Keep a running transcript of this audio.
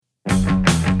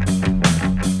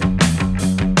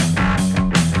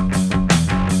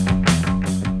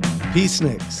Peace,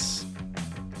 Nicks.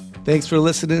 Thanks for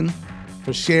listening,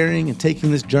 for sharing and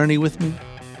taking this journey with me.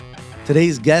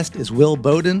 Today's guest is Will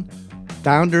Bowden,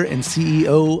 founder and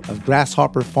CEO of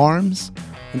Grasshopper Farms,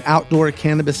 an outdoor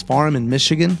cannabis farm in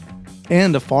Michigan,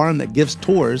 and a farm that gives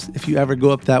tours if you ever go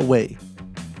up that way.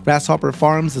 Grasshopper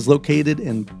Farms is located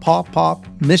in Paw Paw,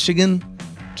 Michigan,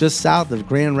 just south of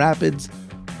Grand Rapids,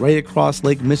 right across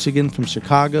Lake Michigan from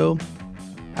Chicago.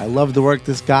 I love the work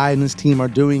this guy and his team are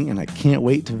doing, and I can't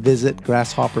wait to visit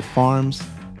Grasshopper Farms.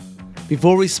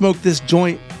 Before we smoke this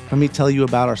joint, let me tell you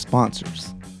about our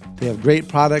sponsors. They have great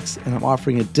products, and I'm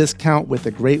offering a discount with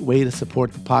a great way to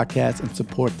support the podcast and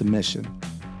support the mission.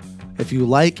 If you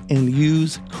like and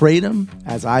use Kratom,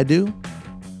 as I do,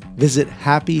 visit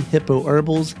Happy Hippo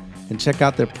Herbals and check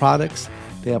out their products.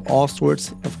 They have all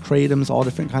sorts of Kratoms, all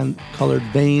different colored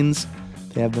veins.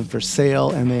 They have them for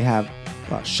sale, and they have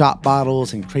shot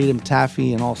bottles and Kratom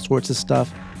taffy and all sorts of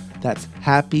stuff. That's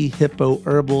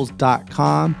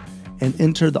happyhippoherbals.com and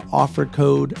enter the offer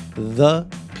code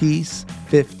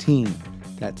THEPEACE15.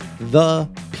 That's the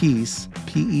Peace,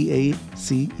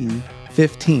 P-E-A-C-E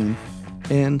 15,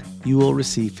 and you will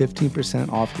receive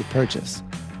 15% off your purchase.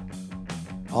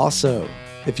 Also,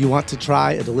 if you want to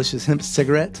try a delicious hemp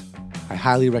cigarette, I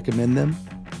highly recommend them.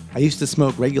 I used to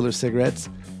smoke regular cigarettes,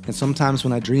 and sometimes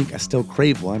when I drink, I still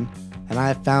crave one. And I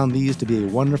have found these to be a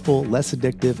wonderful, less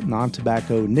addictive,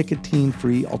 non-tobacco,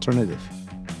 nicotine-free alternative.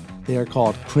 They are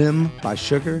called Crim by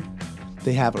Sugar.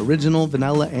 They have original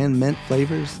vanilla and mint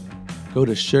flavors. Go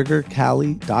to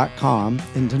sugarcali.com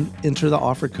and enter the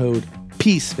offer code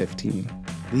PEACE15.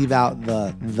 Leave out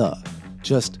the.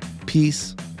 Just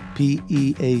PEACE,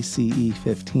 P-E-A-C-E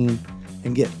 15,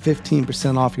 and get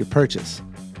 15% off your purchase.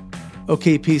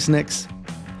 Okay, Peace Nicks.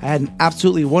 I had an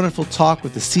absolutely wonderful talk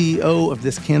with the CEO of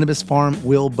this cannabis farm,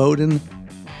 Will Bowden.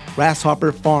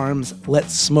 Grasshopper Farms,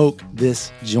 let's smoke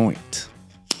this joint.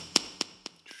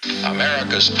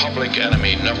 America's public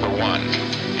enemy number one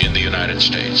in the United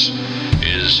States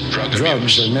is drug abuse.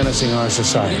 Drugs are menacing our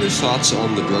society. What are your thoughts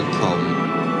on the drug problem?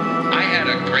 I had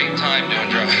a great time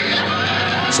doing drugs.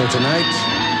 So tonight,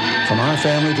 from our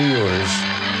family to yours,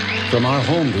 from our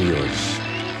home to yours,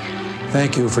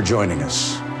 thank you for joining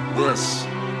us. This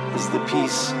is the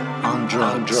Peace on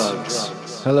Drugs.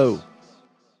 Hello.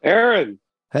 Aaron.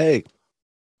 Hey.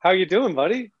 How you doing,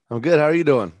 buddy? I'm good. How are you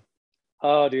doing?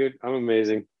 Oh, dude, I'm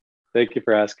amazing. Thank you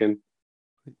for asking.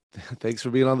 Thanks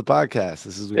for being on the podcast.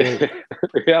 This is great.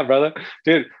 Yeah, brother.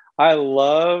 Dude, I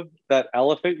love that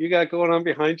elephant you got going on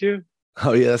behind you.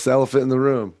 Oh, yeah, that's the elephant in the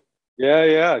room.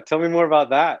 Yeah. Tell me more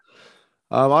about that.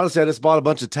 Honestly, I just bought a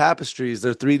bunch of tapestries.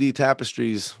 They're 3D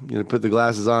tapestries. You know, put the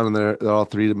glasses on and they're all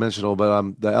three-dimensional.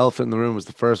 But the elephant in the room was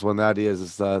the first one. The idea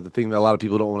is the thing that a lot of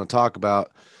people don't want to talk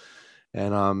about.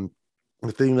 And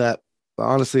the thing that,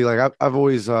 honestly, like I've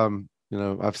always,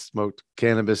 I've smoked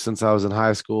cannabis since I was in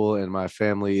high school. And my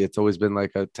family, it's always been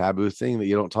like a taboo thing that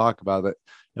you don't talk about.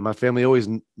 And my family always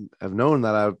have known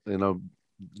that I've,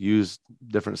 used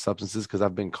different substances because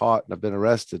I've been caught and I've been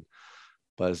arrested.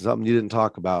 But it's something you didn't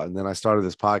talk about. And then I started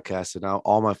this podcast, and now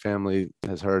all my family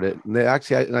has heard it. And I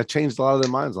changed a lot of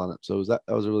their minds on it. So that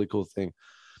was a really cool thing.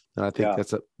 And I think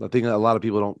that's a thing that a lot of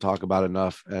people don't talk about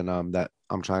enough. And that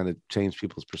I'm trying to change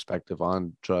people's perspective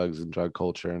on drugs and drug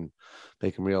culture and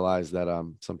make them realize that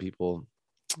that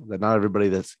not everybody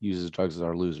that uses drugs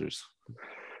are losers.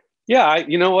 Yeah,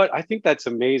 you know what? I think that's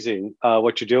amazing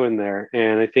what you're doing there.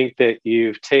 And I think that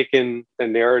you've taken the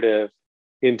narrative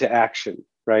into action,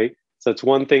 right? So it's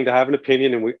one thing to have an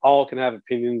opinion, and we all can have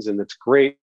opinions, and that's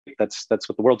great. That's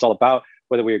what the world's all about,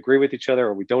 whether we agree with each other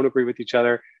or we don't agree with each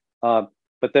other. But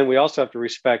then we also have to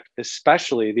respect,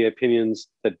 especially the opinions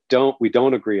that we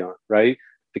don't agree on, right?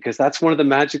 Because that's one of the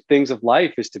magic things of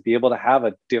life, is to be able to have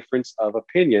a difference of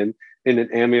opinion in an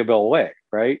amiable way,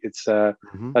 right? It's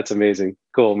that's amazing.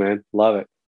 Cool, man. Love it.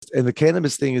 And the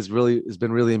cannabis thing has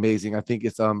been really amazing. I think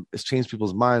it's changed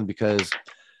people's mind, because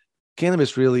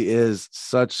cannabis really is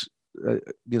such,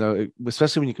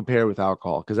 especially when you compare it with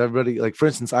alcohol, because everybody, like, for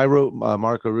instance, I wrote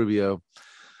Marco Rubio,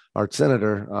 our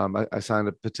senator. I signed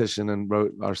a petition and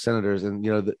wrote our senators, and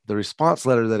the response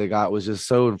letter that I got was just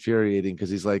so infuriating, because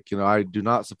he's like, I do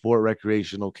not support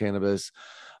recreational cannabis.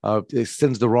 It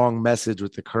sends the wrong message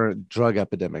with the current drug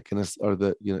epidemic, and it's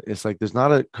like there's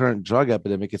not a current drug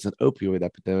epidemic; it's an opioid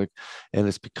epidemic, and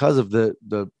it's because of the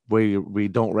way we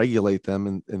don't regulate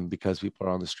them, and because people are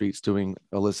on the streets doing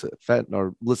illicit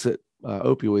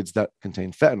opioids that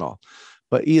contain fentanyl.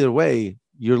 But either way,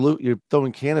 you're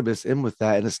throwing cannabis in with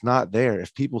that, and it's not there.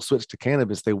 If people switch to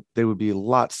cannabis, they would be a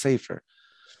lot safer.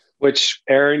 Which,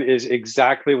 Aaron, is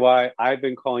exactly why I've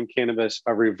been calling cannabis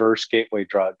a reverse gateway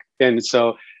drug. And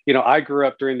so I grew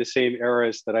up during the same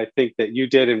eras that I think that you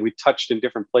did, and we touched in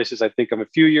different places. I think I'm a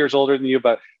few years older than you,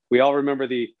 but we all remember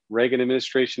the Reagan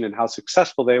administration and how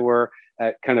successful they were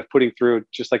at kind of putting through,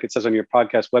 just like it says on your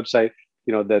podcast website,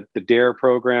 the DARE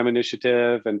program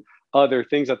initiative and other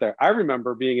things out there. I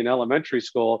remember being in elementary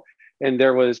school, and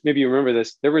there was, maybe you remember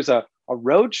this, there was a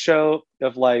road show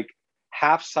of like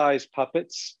half-size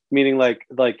puppets, meaning like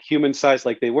human size,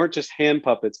 like they weren't just hand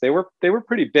puppets. They were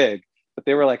pretty big, but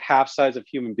they were like half size of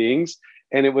human beings.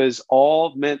 And it was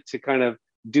all meant to kind of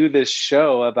do this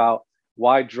show about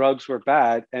why drugs were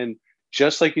bad. And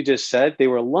just like you just said, they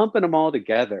were lumping them all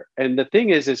together. And the thing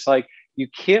is, it's like, you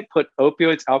can't put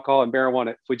opioids, alcohol, and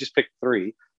marijuana, if we just pick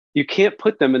three, you can't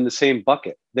put them in the same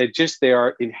bucket. They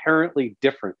are inherently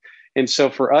different. And so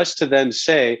for us to then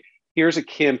say, here's a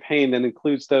campaign that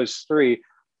includes those three,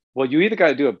 well, you either got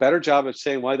to do a better job of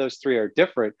saying why those three are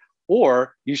different,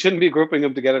 or you shouldn't be grouping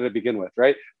them together to begin with,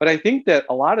 right? But I think that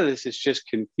a lot of this is just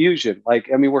confusion.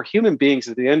 We're human beings.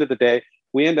 At the end of the day,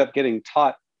 we end up getting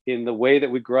taught in the way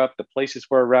that we grew up, the places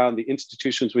we're around, the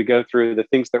institutions we go through, the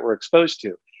things that we're exposed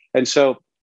to. And so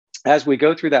as we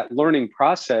go through that learning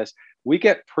process, we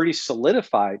get pretty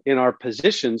solidified in our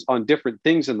positions on different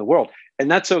things in the world.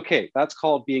 And that's okay. That's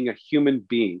called being a human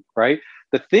being, right?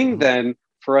 The thing then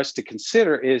for us to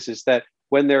consider is that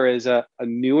when there is a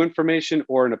new information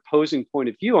or an opposing point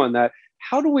of view on that,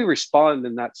 how do we respond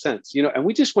in that sense? And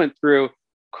we just went through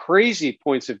crazy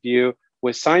points of view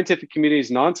with scientific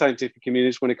communities, non-scientific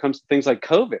communities when it comes to things like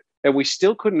COVID, and we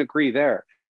still couldn't agree there.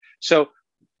 So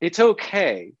it's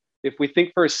okay if we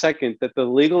think for a second that the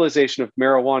legalization of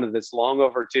marijuana that's long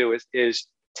overdue is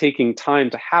taking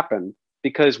time to happen,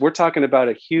 because we're talking about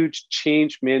a huge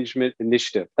change management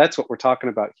initiative. That's what we're talking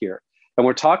about here. And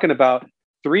we're talking about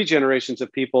 3 generations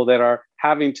of people that are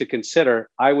having to consider,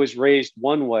 I was raised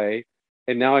one way,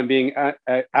 and now I'm being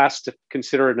asked to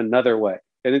consider it another way.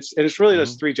 And it's really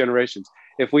those 3 generations.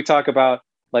 If we talk about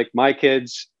like my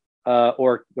kids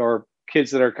or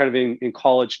kids that are kind of in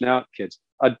college now,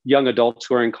 young adults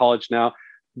who are in college now,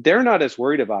 they're not as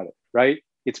worried about it, right?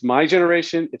 It's my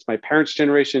generation, it's my parents'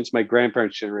 generation, it's my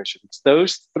grandparents' generation. It's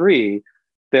those 3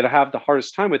 that have the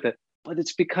hardest time with it. But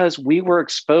it's because we were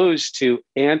exposed to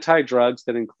anti-drugs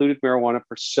that included marijuana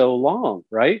for so long,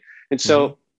 right? And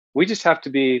so we just have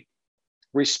to be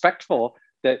respectful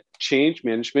that change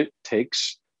management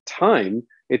takes time.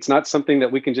 It's not something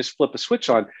that we can just flip a switch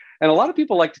on. And a lot of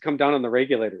people like to come down on the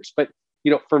regulators. But,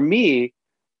 for me,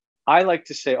 I like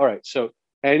to say, all right, so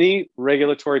any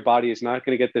regulatory body is not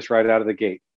going to get this right out of the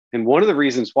gate. And one of the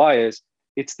reasons why is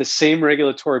it's the same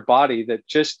regulatory body that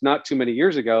just not too many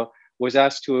years ago was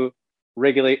asked to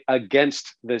regulate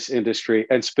against this industry.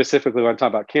 And specifically, when I'm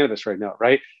talking about cannabis right now,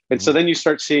 right? And so then you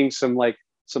start seeing some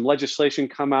legislation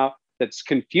come out that's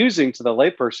confusing to the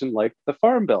layperson, like the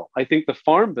Farm Bill. I think the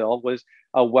Farm Bill was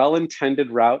a well-intended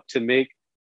route to make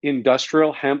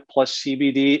industrial hemp plus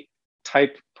CBD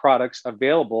type products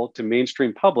available to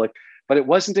mainstream public, but it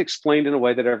wasn't explained in a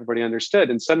way that everybody understood.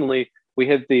 And suddenly we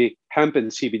had the hemp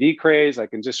and CBD craze. I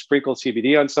can just sprinkle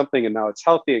CBD on something and now it's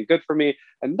healthy and good for me.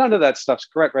 And none of that stuff's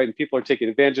correct, right? And people are taking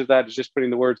advantage of that. It's just putting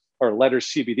the words or letters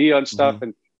CBD on stuff.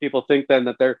 And people think then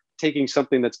that they're taking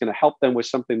something that's going to help them with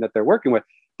something that they're working with.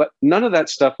 But none of that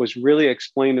stuff was really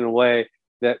explained in a way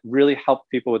that really helped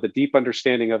people with a deep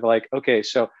understanding of like, okay,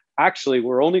 so actually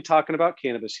we're only talking about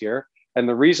cannabis here. And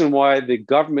the reason why the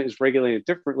government is regulating it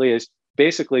differently is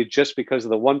basically just because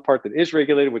of the one part that is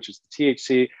regulated, which is the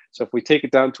THC. So if we take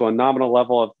it down to a nominal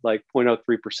level of like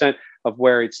 0.03% of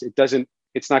where it's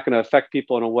not going to affect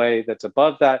people in a way that's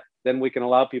above that, then we can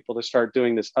allow people to start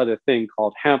doing this other thing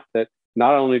called hemp that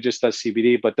not only just does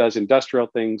CBD, but does industrial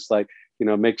things like,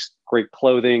 makes great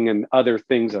clothing and other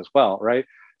things as well, right?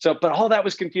 So, but all that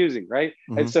was confusing, right?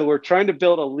 And so we're trying to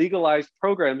build a legalized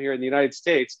program here in the United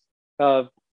States of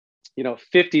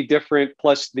 50 different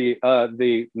plus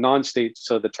the non-states,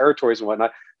 so the territories and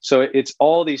whatnot. So it's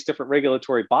all these different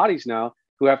regulatory bodies now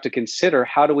who have to consider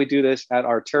how do we do this at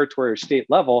our territory or state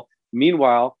level.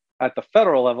 Meanwhile, at the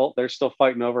federal level, they're still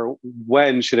fighting over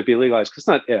when should it be legalized, because it's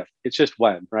not if, it's just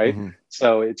when, right?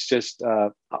 So it's just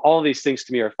all these things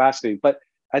to me are fascinating. But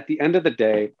at the end of the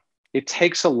day, it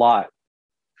takes a lot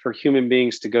for human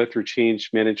beings to go through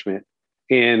change management.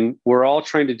 And we're all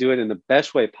trying to do it in the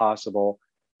best way possible,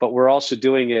 but we're also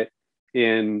doing it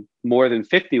in more than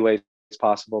 50 ways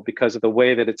possible because of the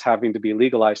way that it's having to be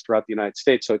legalized throughout the United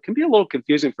States. So it can be a little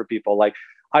confusing for people. Like,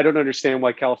 I don't understand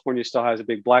why California still has a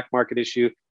big black market issue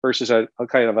versus a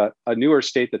kind of a newer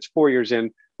state that's 4 years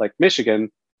in, like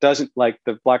Michigan, doesn't, like,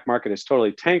 the black market is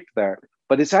totally tanked there.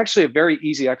 But it's actually a very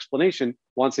easy explanation.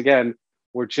 Once again,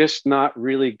 we're just not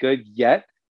really good yet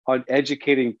on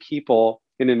educating people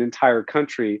in an entire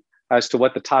country as to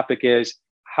what the topic is,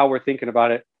 how we're thinking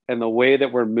about it, and the way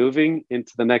that we're moving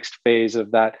into the next phase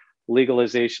of that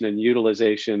legalization and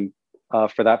utilization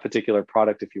for that particular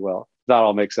product, if you will. That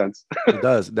all makes sense. It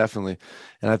does, definitely.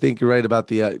 And I think you're right about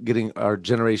the getting our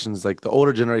generations, like the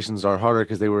older generations are harder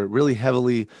because they were really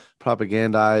heavily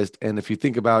propagandized. And if you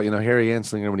think about, Harry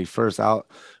Anslinger, when he first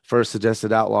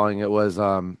suggested outlawing it, was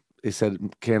he said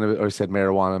cannabis, or he said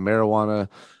marijuana,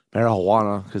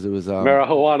 because it was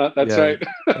marijuana. That's right.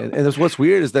 and it's, what's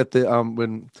weird is that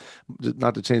when,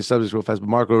 not to change subjects real fast, but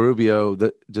Marco Rubio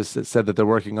just said that they're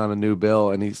working on a new bill,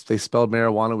 and they spelled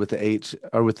marijuana with the H,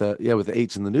 or with the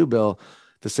H in the new bill,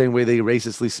 the same way they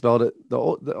racistly spelled it the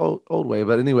old way.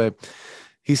 But anyway,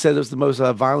 he said it was the most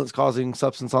violence causing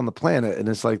substance on the planet, and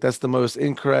it's like that's the most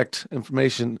incorrect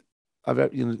information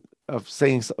of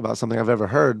saying about something I've ever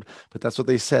heard. But that's what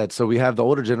they said. So we have the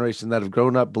older generation that have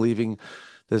grown up believing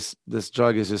this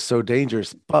drug is just so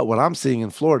dangerous. But what I'm seeing in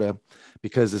Florida,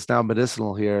 because it's now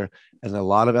medicinal here, and a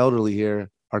lot of elderly here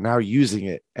are now using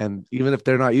it. And even if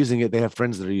they're not using it, they have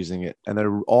friends that are using it. And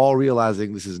they're all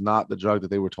realizing this is not the drug that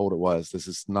they were told it was. This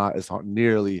is not as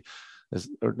nearly as,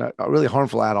 or not really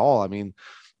harmful at all. I mean,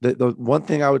 the one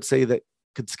thing I would say that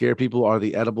could scare people are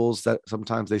the edibles that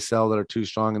sometimes they sell that are too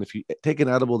strong. And if you take an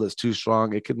edible that's too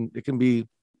strong, it can be,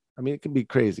 it can be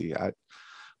crazy.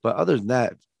 But other than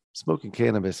that, smoking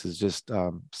cannabis is just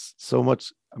so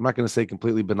much, I'm not going to say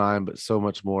completely benign, but so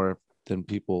much more than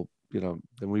people, than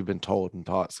we've been told and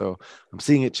taught. So I'm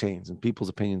seeing it change, and people's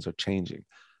opinions are changing.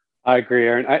 I agree,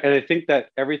 Aaron. And I think that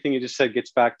everything you just said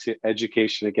gets back to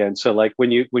education again. So like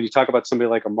when you talk about somebody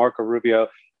like a Marco Rubio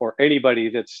or anybody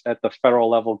that's at the federal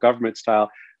level government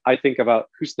style, I think about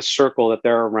who's the circle that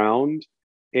they're around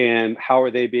and how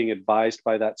are they being advised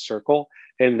by that circle.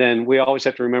 And then we always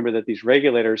have to remember that these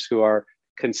regulators who are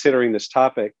considering this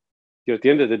topic, at the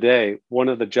end of the day, one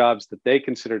of the jobs that they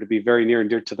consider to be very near and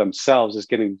dear to themselves is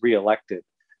getting reelected.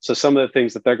 So some of the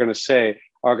things that they're going to say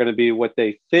are going to be what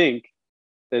they think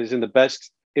that is in the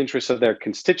best interest of their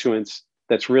constituents.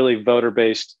 That's really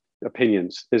voter-based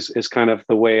opinions is kind of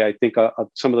the way I think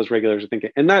some of those regulators are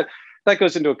thinking. And that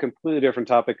goes into a completely different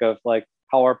topic of like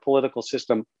how our political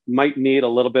system might need a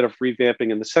little bit of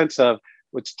revamping, in the sense of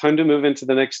it's time to move into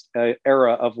the next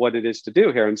era of what it is to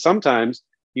do here. And sometimes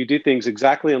you do things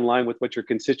exactly in line with what your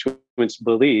constituents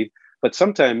believe, but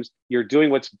sometimes you're doing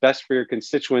what's best for your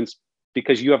constituents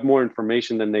because you have more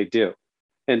information than they do.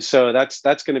 And so that's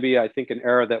going to be, I think, an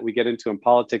era that we get into in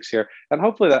politics here. And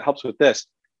hopefully that helps with this.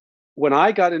 When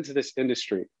I got into this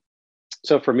industry,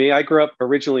 so for me, I grew up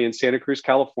originally in Santa Cruz,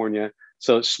 California.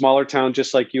 So smaller town,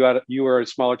 just like you were a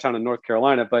smaller town in North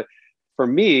Carolina. But for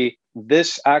me,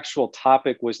 this actual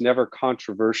topic was never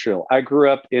controversial. I grew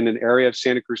up in an area of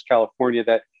Santa Cruz, California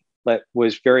that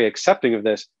was very accepting of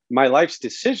this. My life's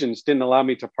decisions didn't allow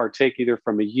me to partake either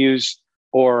from a use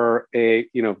or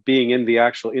being in the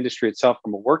actual industry itself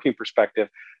from a working perspective.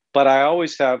 But I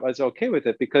was okay with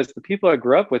it, because the people I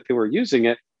grew up with who were using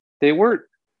it, they weren't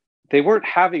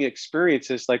having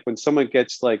experiences like when someone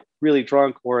gets like really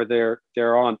drunk or they're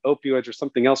on opioids or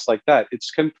something else like that.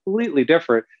 It's completely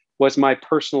different. Was my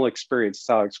personal experience.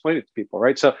 That's how I explain it to people,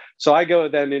 right? So I go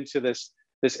then into this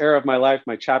era of my life,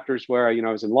 my chapters where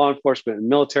I was in law enforcement and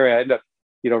military. I ended up,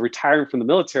 retiring from the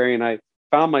military, and I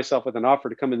found myself with an offer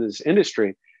to come into this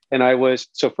industry. And I was,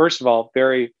 so first of all,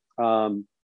 very,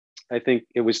 I think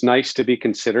it was nice to be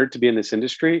considered to be in this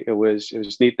industry. It was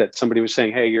neat that somebody was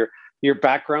saying, hey, your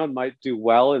background might do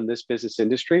well in this business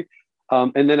industry.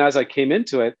 And then as I came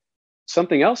into it,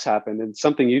 something else happened, and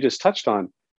something you just touched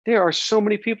on. There are so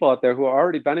many people out there who are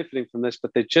already benefiting from this,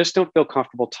 but they just don't feel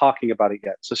comfortable talking about it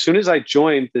yet. So as soon as I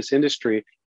joined this industry,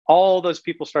 all those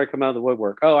people started coming out of the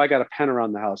woodwork. Oh, I got a pen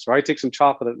around the house, or I take some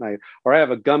chocolate at night, or I have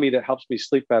a gummy that helps me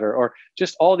sleep better, or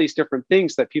just all these different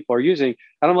things that people are using.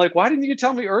 And I'm like, why didn't you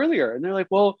tell me earlier? And they're like,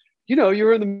 well, you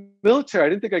were in the military. I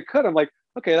didn't think I could. I'm like,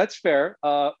 okay, that's fair.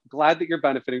 Glad that you're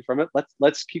benefiting from it.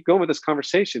 Let's keep going with this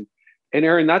conversation. And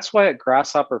Aaron, that's why at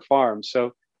Grasshopper Farm.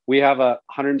 So we have a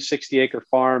 160-acre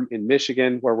farm in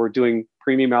Michigan where we're doing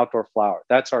premium outdoor flower.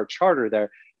 That's our charter there.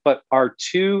 But our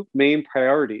two main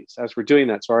priorities as we're doing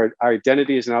that, so our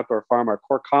identity is an outdoor farm, our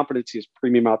core competency is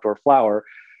premium outdoor flower,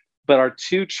 but our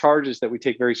two charges that we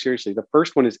take very seriously. The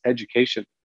first one is education,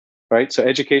 right? So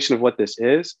education of what this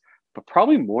is, but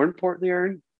probably more importantly,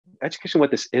 Aaron, education of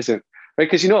what this isn't. Right?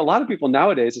 Because, a lot of people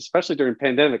nowadays, especially during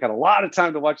pandemic, had a lot of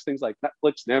time to watch things like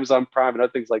Netflix and Amazon Prime and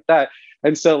other things like that.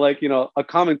 And so a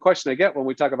common question I get when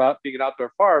we talk about being an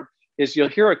outdoor farm is you'll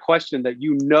hear a question that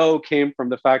came from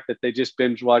the fact that they just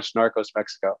binge watched Narcos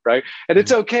Mexico, right? And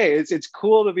it's okay. It's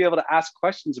cool to be able to ask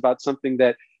questions about something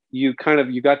that you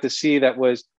got to see that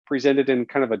was presented in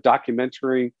kind of a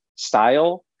documentary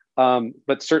style,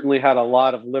 but certainly had a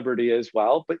lot of liberty as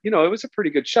well. But, it was a pretty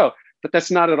good show. But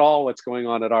that's not at all what's going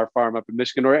on at our farm up in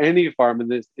Michigan or any farm in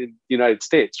the United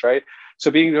States, right? So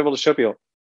being able to show people.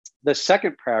 The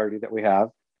second priority that we have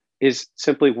is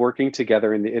simply working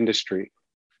together in the industry.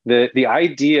 The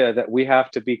idea that we have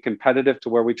to be competitive to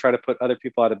where we try to put other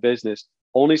people out of business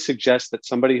only suggests that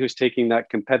somebody who's taking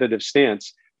that competitive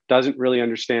stance doesn't really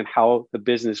understand how the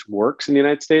business works in the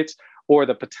United States or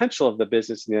the potential of the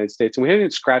business in the United States. And we haven't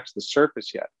even scratched the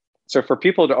surface yet. So for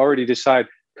people to already decide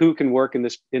who can work in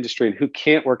this industry and who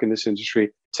can't work in this industry,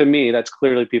 to me, that's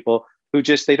clearly people who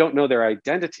they don't know their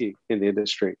identity in the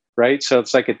industry, right? So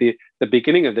it's like at the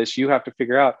beginning of this, you have to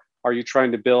figure out, are you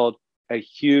trying to build a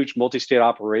huge multi-state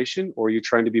operation, or are you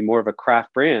trying to be more of a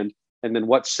craft brand? And then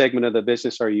what segment of the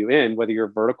business are you in, whether you're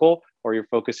vertical or you're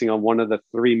focusing on one of the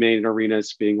three main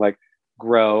arenas being like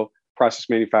grow, process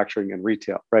manufacturing, and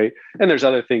retail, right? And there's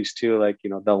other things too, like,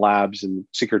 the labs and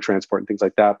secure transport and things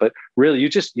like that. But really, you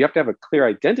have to have a clear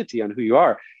identity on who you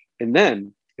are. And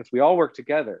then if we all work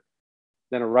together,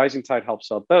 then a rising tide helps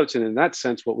all boats. And in that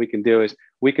sense, what we can do is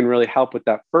we can really help with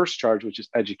that first charge, which is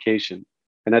education.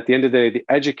 And at the end of the day, the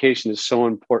education is so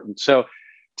important. So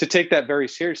to take that very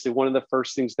seriously, one of the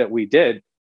first things that we did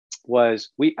was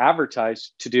we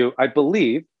advertised to do, I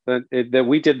believe that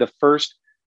we did the first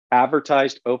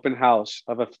advertised open house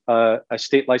of a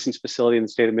state licensed facility in the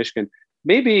state of Michigan,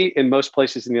 maybe in most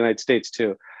places in the United States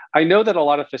too. I know that a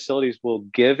lot of facilities will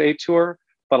give a tour,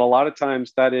 but a lot of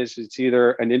times it's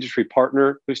either an industry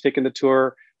partner who's taken the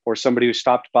tour or somebody who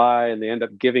stopped by and they end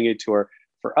up giving a tour.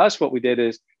 For us, what we did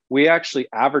is we actually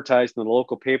advertised in the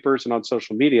local papers and on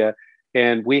social media,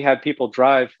 and we had people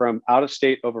drive from out of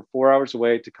state over 4 hours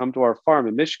away to come to our farm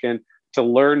in Michigan to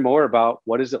learn more about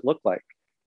what does it look like.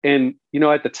 And,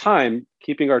 at the time,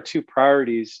 keeping our two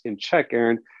priorities in check,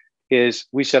 Aaron, is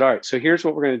we said, all right, so here's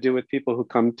what we're going to do with people who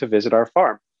come to visit our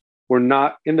farm. We're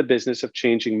not in the business of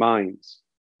changing minds.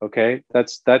 Okay.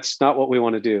 That's not what we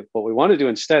want to do. What we want to do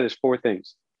instead is 4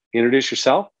 things: introduce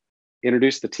yourself,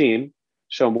 introduce the team,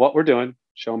 show them what we're doing,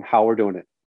 show them how we're doing it.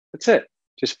 That's it.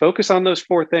 Just focus on those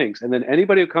 4 things. And then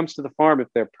anybody who comes to the farm, if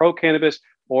they're pro cannabis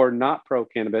or not pro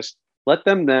cannabis, let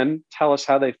them then tell us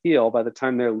how they feel by the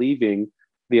time they're leaving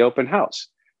the open house.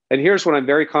 And here's what I'm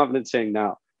very confident saying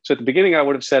now. So at the beginning, I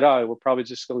would have said, we're probably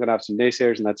just still going to have some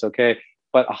naysayers and that's okay.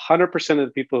 But 100% of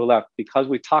the people who left, because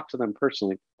we talked to them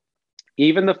personally,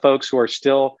 even the folks who are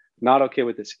still not okay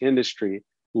with this industry,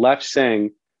 left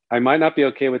saying, I might not be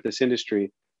okay with this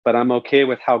industry, but I'm okay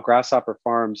with how Grasshopper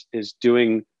Farms is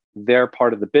doing their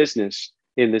part of the business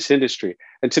in this industry.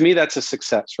 And to me, that's a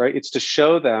success, right? It's to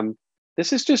show them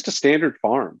this is just a standard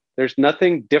farm. There's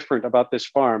nothing different about this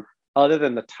farm other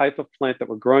than the type of plant that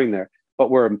we're growing there.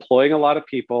 But we're employing a lot of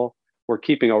people. We're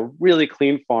keeping a really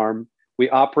clean farm. We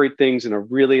operate things in a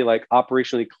really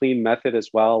operationally clean method as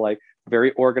well, like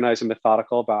very organized and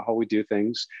methodical about how we do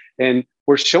things. And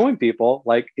we're showing people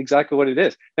exactly what it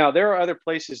is. Now, there are other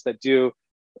places that do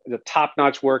the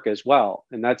top-notch work as well,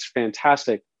 and that's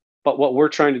fantastic. But what we're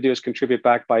trying to do is contribute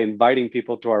back by inviting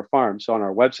people to our farm. So on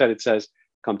our website, it says,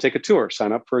 come take a tour,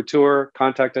 sign up for a tour,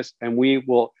 contact us, and we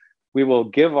will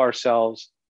give ourselves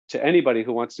to anybody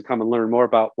who wants to come and learn more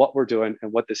about what we're doing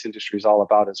and what this industry is all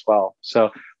about as well. So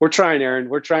we're trying, Aaron,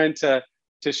 we're trying to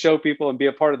show people and be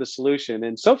a part of the solution.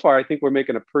 And so far, I think we're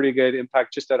making a pretty good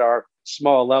impact just at our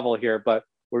small level here, but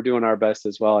we're doing our best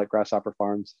as well at Grasshopper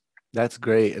Farms. That's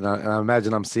great. And I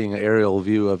imagine I'm seeing an aerial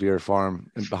view of your farm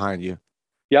behind you.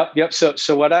 Yep.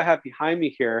 So what I have behind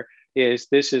me here is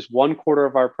this is 1/4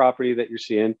 of our property that you're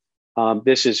seeing.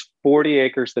 This is 40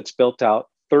 acres that's built out.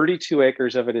 32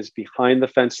 acres of it is behind the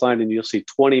fence line, and you'll see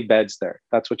 20 beds there.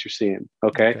 That's what you're seeing.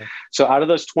 Okay. So out of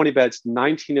those 20 beds,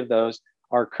 19 of those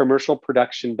are commercial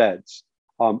production beds.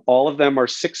 All of them are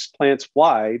 6 plants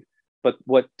wide, but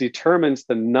what determines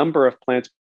the number of plants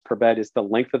per bed is the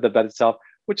length of the bed itself,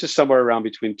 which is somewhere around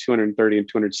between 230 and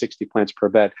 260 plants per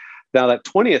bed. Now that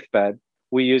 20th bed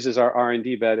we use as our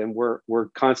R&D bed, and we're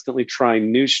constantly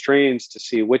trying new strains to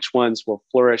see which ones will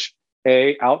flourish,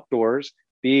 A, outdoors,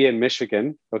 B, in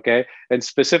Michigan, okay, and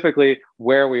specifically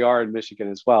where we are in Michigan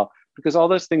as well, because all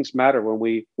those things matter when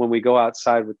we go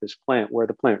outside with this plant, where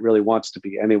the plant really wants to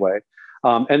be anyway.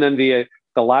 And then the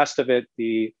last of it,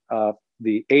 the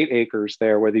 8 acres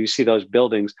there, where you see those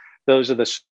buildings, those are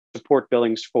the support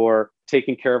buildings for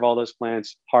taking care of all those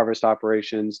plants, harvest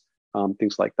operations,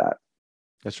 things like that.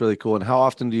 That's really cool. And how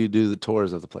often do you do the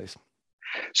tours of the place?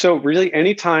 So really,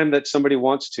 anytime that somebody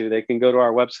wants to, they can go to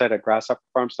our website at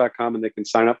grasshopperfarms.com and they can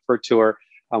sign up for a tour.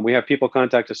 We have people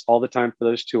contact us all the time for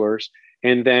those tours.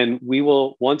 And then we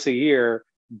will once a year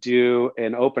do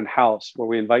an open house where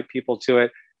we invite people to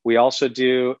it. We also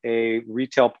do a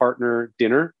retail partner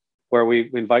dinner where we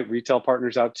invite retail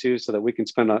partners out too, so that we can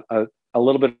spend a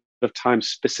little bit of time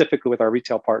specifically with our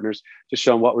retail partners to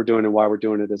show them what we're doing and why we're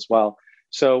doing it as well.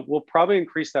 So we'll probably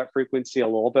increase that frequency a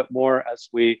little bit more as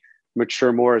we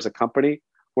mature more as a company.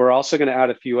 We're also going to add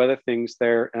a few other things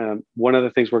there. One of the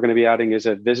things we're going to be adding is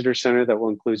a visitor center that will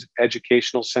include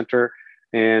educational center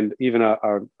and even a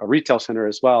retail center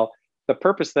as well. The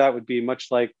purpose of that would be much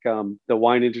like the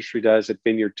wine industry does at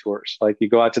vineyard tours. Like you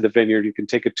go out to the vineyard, you can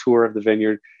take a tour of the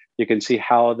vineyard, you can see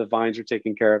how the vines are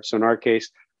taken care of. So in our case,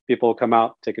 people will come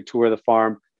out, take a tour of the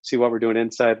farm, see what we're doing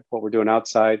inside, what we're doing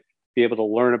outside, be able to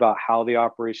learn about how the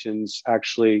operations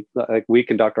actually, like we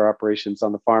conduct our operations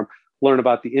on the farm, learn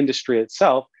about the industry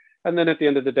itself. And then at the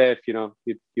end of the day, if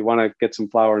you want to get some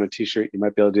flour and a t-shirt, you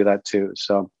might be able to do that too.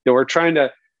 So we're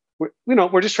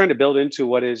just trying to build into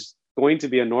what is going to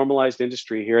be a normalized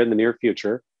industry here in the near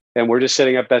future. And we're just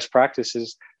setting up best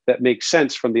practices that make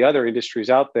sense from the other industries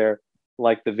out there,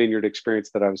 like the vineyard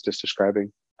experience that I was just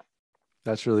describing.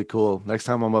 That's really cool. Next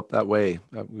time I'm up that way,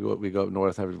 we go up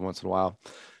north every once in a while.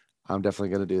 I'm definitely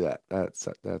going to do that.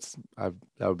 That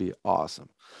would be awesome.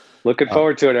 Looking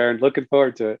forward to it, Aaron. Looking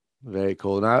forward to it. Very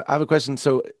cool. Now I have a question.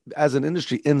 So as an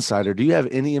industry insider, do you have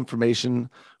any information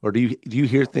or do you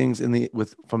hear things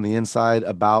from the inside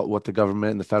about what the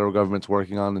government and the federal government's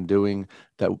working on and doing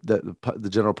that the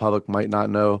general public might not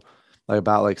know, like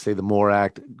about, like, say, the MORE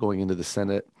Act going into the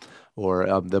Senate, or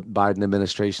the Biden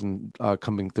administration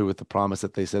coming through with the promise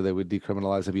that they said they would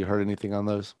decriminalize? Have you heard anything on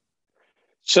those?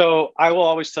 So I will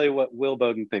always tell you what Will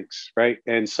Bowden thinks, right?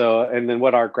 And then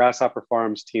what our Grasshopper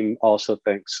Farms team also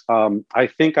thinks. I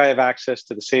think I have access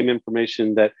to the same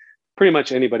information that pretty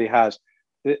much anybody has.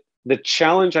 The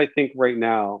challenge, I think, right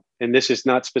now, and this is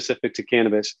not specific to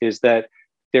cannabis, is that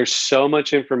there's so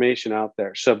much information out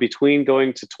there. So between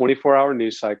going to 24-hour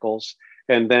news cycles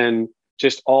and then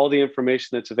just all the information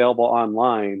that's available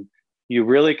online, you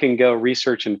really can go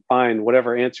research and find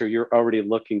whatever answer you're already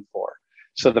looking for.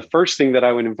 So the first thing that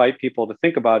I would invite people to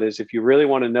think about is, if you really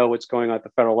want to know what's going on at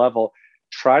the federal level,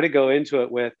 try to go into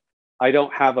it with, I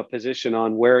don't have a position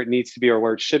on where it needs to be or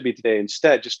where it should be today.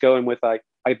 Instead, just go in with,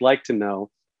 I'd like to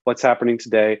know what's happening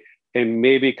today and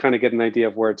maybe kind of get an idea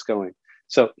of where it's going.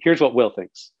 So here's what Will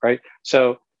thinks, right?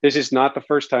 So this is not the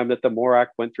first time that the MORE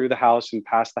Act went through the House and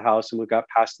passed the House and we got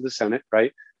passed to the Senate,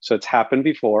 right? So it's happened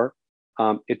before.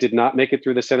 It did not make it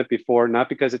through the Senate before, not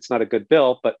because it's not a good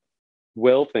bill, but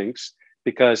Will thinks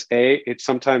because it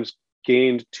sometimes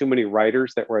gained too many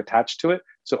writers that were attached to it.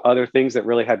 So other things that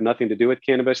really had nothing to do with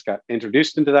cannabis got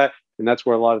introduced into that. And that's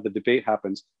where a lot of the debate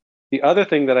happens. The other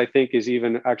thing that I think is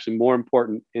even actually more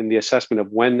important in the assessment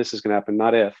of when this is going to happen,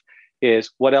 not if,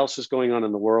 is what else is going on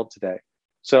in the world today.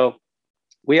 So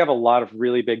we have a lot of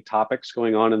really big topics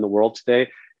going on in the world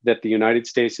today that the United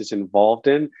States is involved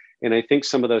in. And I think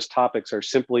some of those topics are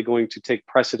simply going to take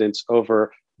precedence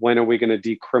over when are we going to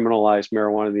decriminalize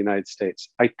marijuana in the United States.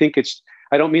 I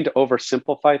don't mean to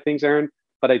oversimplify things, Aaron,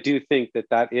 but I do think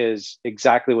that is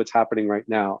exactly what's happening right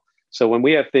now. So when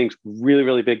we have things, really,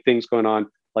 really big things going on,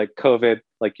 like COVID,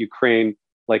 like Ukraine,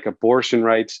 like abortion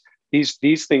rights,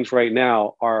 these things right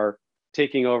now are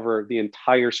taking over the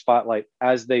entire spotlight,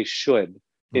 as they should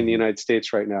in the United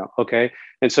States right now. Okay.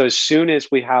 And so as soon as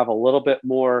we have a little bit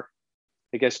more,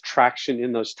 I guess, traction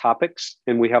in those topics,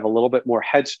 and we have a little bit more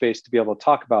headspace to be able to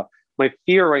talk about. My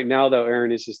fear right now, though,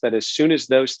 Aaron, is that as soon as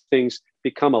those things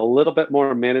become a little bit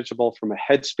more manageable from a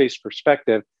headspace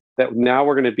perspective, that now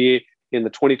we're going to be in the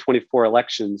 2024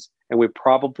 elections, and we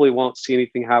probably won't see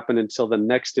anything happen until the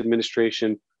next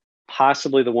administration,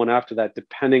 possibly the one after that,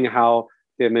 depending how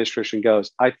the administration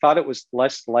goes. I thought it was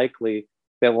less likely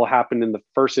that will happen in the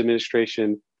first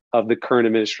administration of the current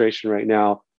administration right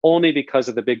now, only because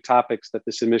of the big topics that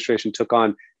this administration took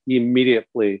on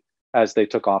immediately as they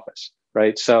took office,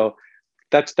 right? So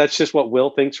that's just what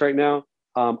Will thinks right now.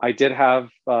 I did have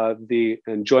the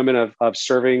enjoyment of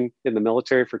serving in the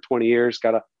military for 20 years,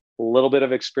 got a little bit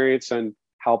of experience on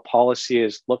how policy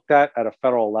is looked at a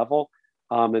federal level.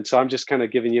 And so I'm just kind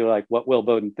of giving you like what Will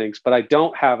Bowden thinks, but I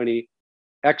don't have any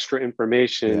extra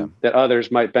information that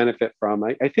others might benefit from.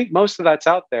 I think most of that's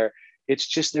out there. It's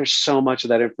just there's so much of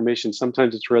that information.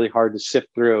 Sometimes it's really hard to sift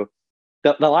through.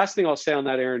 The last thing I'll say on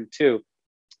that, Aaron, too,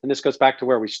 and this goes back to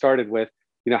where we started with,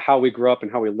 how we grew up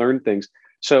and how we learn things.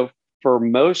 So for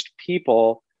most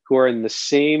people who are in the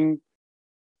same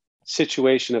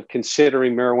situation of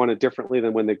considering marijuana differently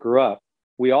than when they grew up,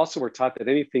 we also were taught that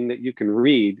anything that you can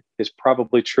read is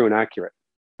probably true and accurate,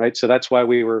 right? So that's why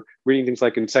we were reading things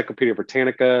like Encyclopedia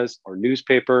Britannicas or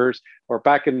newspapers, or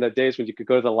back in the days when you could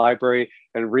go to the library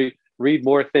and read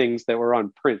more things that were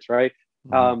on print, right?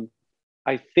 Mm-hmm.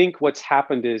 I think what's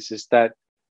happened is that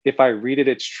if I read it,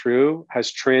 it's true,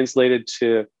 has translated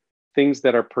to things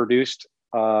that are produced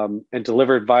and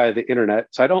delivered via the internet.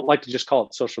 So I don't like to just call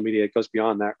it social media. It goes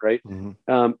beyond that, right?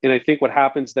 Mm-hmm. And I think what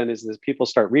happens then is people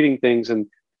start reading things and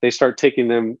they start taking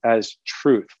them as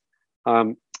truth.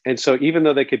 And so even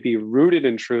though they could be rooted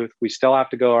in truth, we still have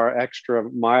to go our extra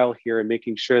mile here in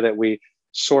making sure that we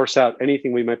source out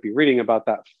anything we might be reading about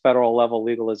that federal level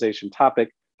legalization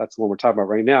topic. That's the one we're talking about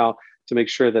right now, to make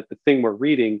sure that the thing we're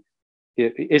reading,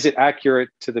 is it accurate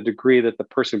to the degree that the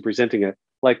person presenting it,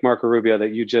 like Marco Rubio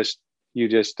that you just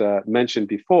mentioned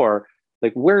before,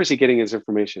 like where is he getting his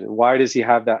information and why does he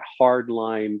have that hard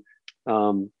line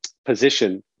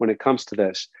position when it comes to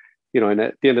this? And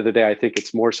at the end of the day, I think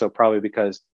it's more so probably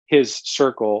because his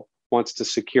circle wants to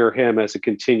secure him as a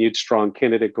continued strong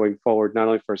candidate going forward, not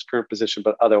only for his current position,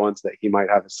 but other ones that he might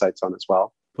have his sights on as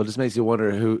well. Well, it just makes you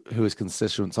wonder who his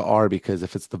constituents are, because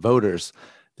if it's the voters,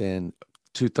 then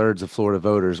 2/3 of Florida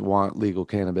voters want legal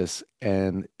cannabis.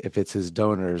 And if it's his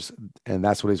donors, and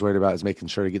that's what he's worried about, is making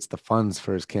sure he gets the funds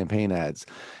for his campaign ads,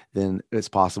 then it's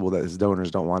possible that his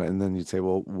donors don't want it. And then you'd say,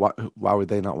 well, why would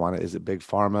they not want it? Is it big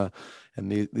pharma?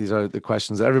 And these are the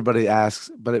questions that everybody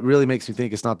asks, but it really makes me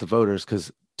think it's not the voters,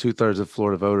 because 2/3 of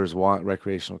Florida voters want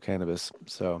recreational cannabis.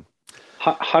 So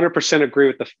 100% agree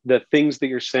with the things that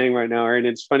you're saying right now, Aaron.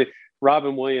 It's funny,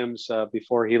 Robin Williams,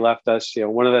 before he left us,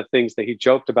 one of the things that he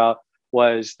joked about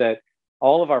was that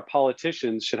all of our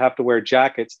politicians should have to wear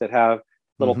jackets that have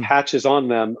little patches on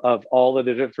them of all of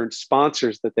the different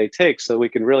sponsors that they take, so we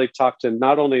can really talk to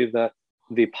not only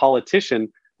the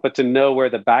politician, but to know where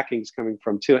the backing is coming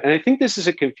from too. And I think this is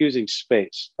a confusing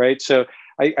space, right? So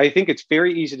I think it's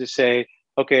very easy to say,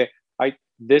 okay,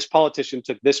 this politician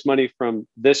took this money from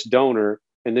this donor,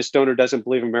 and this donor doesn't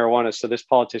believe in marijuana, so this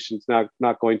politician's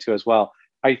not going to as well.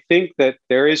 I think that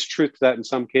there is truth to that in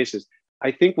some cases.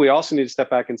 I think we also need to step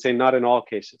back and say not in all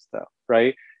cases, though,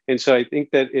 right? And so I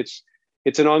think that it's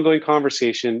an ongoing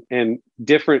conversation, and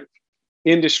different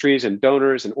industries and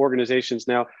donors and organizations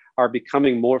now are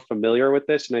becoming more familiar with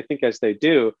this. And I think as they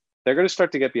do, they're going to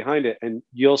start to get behind it, and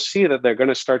you'll see that they're going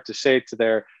to start to say to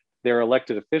their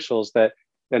elected officials that,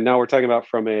 and now we're talking about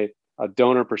from a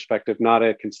donor perspective, not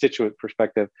a constituent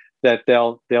perspective, that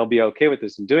they'll be okay with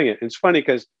this and doing it. And it's funny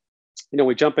because,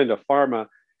 we jump into pharma,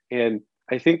 and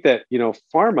I think that,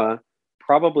 pharma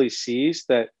probably sees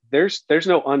that there's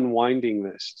no unwinding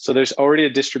this. So there's already a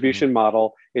distribution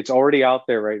model. It's already out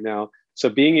there right now. So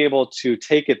being able to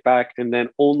take it back and then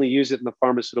only use it in the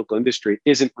pharmaceutical industry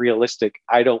isn't realistic.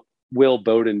 Will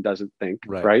Bowden doesn't think,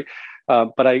 right?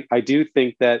 But I do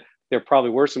think that there probably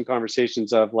were some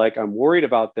conversations of like, I'm worried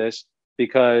about this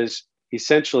because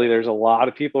essentially there's a lot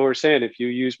of people who are saying if you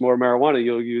use more marijuana,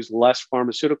 you'll use less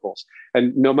pharmaceuticals.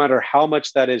 And no matter how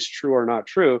much that is true or not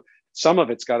true, some of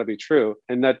it's got to be true.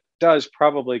 And that does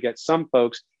probably get some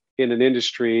folks in an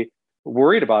industry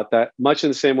worried about that, much in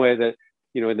the same way that,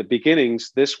 in the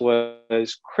beginnings, this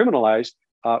was criminalized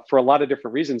for a lot of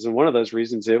different reasons. And one of those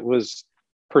reasons, it was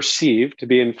perceived to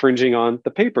be infringing on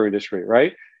the paper industry,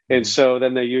 right? And so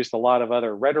then they used a lot of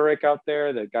other rhetoric out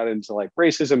there that got into like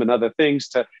racism and other things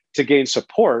to gain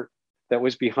support that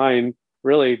was behind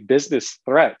really business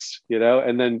threats,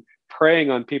 and then preying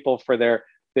on people for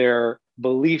their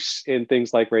beliefs in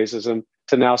things like racism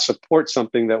to now support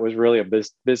something that was really a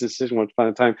business decision once upon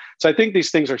a time. So I think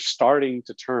these things are starting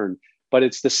to turn, but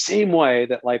it's the same way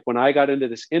that like when I got into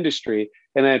this industry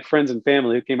and I had friends and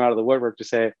family who came out of the woodwork to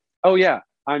say, oh yeah,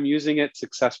 I'm using it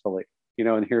successfully.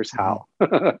 And here's how.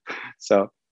 So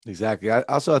exactly. I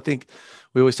think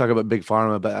we always talk about big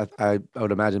pharma, but I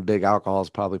would imagine big alcohol is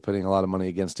probably putting a lot of money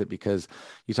against it, because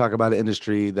you talk about an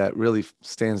industry that really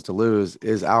stands to lose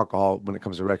is alcohol when it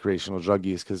comes to recreational drug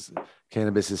use, because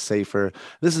cannabis is safer.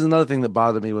 This is another thing that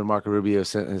bothered me when Marco Rubio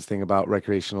sent his thing about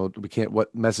recreational.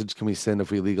 What message can we send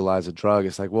if we legalize a drug?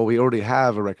 It's like, well, we already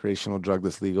have a recreational drug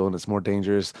that's legal and it's more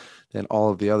dangerous than all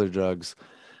of the other drugs.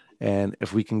 And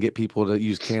if we can get people to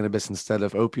use cannabis instead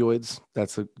of opioids,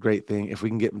 that's a great thing. If we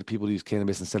can get people to use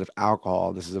cannabis instead of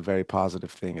alcohol, this is a very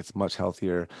positive thing. It's much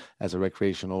healthier as a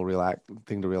recreational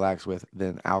thing to relax with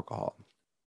than alcohol.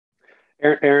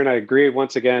 Aaron, I agree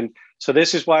once again. So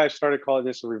this is why I started calling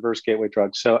this a reverse gateway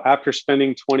drug. So after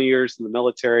spending 20 years in the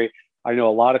military, I know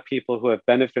a lot of people who have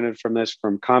benefited from this,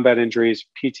 from combat injuries,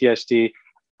 PTSD,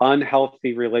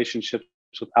 unhealthy relationships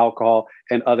with alcohol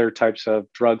and other types of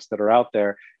drugs that are out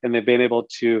there, and they've been able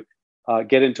to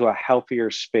get into a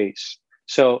healthier space.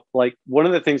 So like one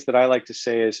of the things that I like to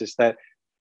say is that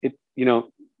you know,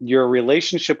 your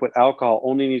relationship with alcohol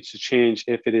only needs to change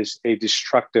if it is a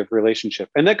destructive relationship.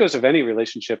 And that goes of any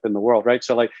relationship in the world, right?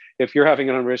 So like if you're having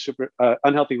an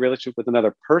unhealthy relationship with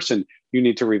another person, you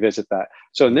need to revisit that.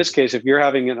 So in this case, if you're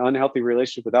having an unhealthy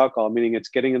relationship with alcohol, meaning it's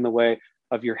getting in the way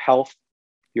of your health,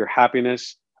 your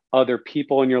happiness, other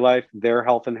people in your life, their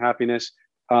health and happiness,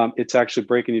 it's actually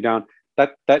breaking you down.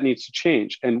 That needs to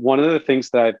change. And one of the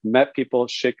things that I've met people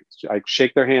I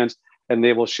shake their hands and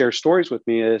they will share stories with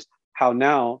me is how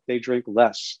now they drink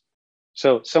less.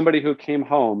 So somebody who came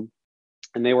home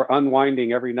and they were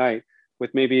unwinding every night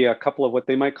with maybe a couple of what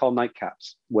they might call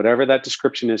nightcaps, whatever that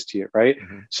description is to you, right?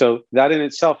 So that in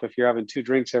itself, if you're having 2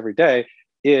 drinks every day,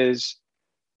 is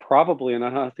probably an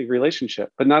unhealthy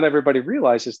relationship. But not everybody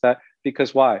realizes that,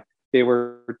 because why? They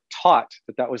were taught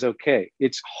that that was okay.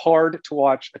 It's hard to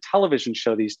watch a television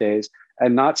show these days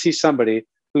and not see somebody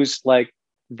who's like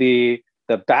the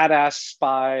badass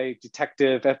spy,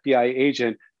 detective, FBI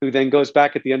agent who then goes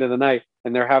back at the end of the night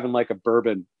and they're having like a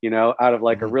bourbon, you know, out of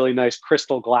like a really nice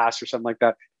crystal glass or something like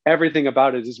that. Everything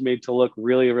about it is made to look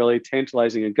really, really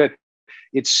tantalizing and good.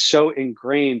 It's so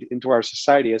ingrained into our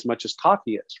society as much as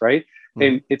coffee is, right?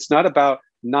 And it's not about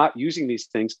not using these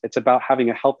things. It's about having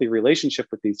a healthy relationship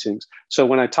with these things. So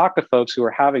when I talk to folks who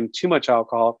are having too much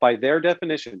alcohol, by their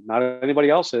definition, not anybody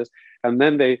else's, and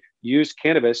then they use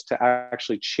cannabis to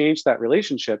actually change that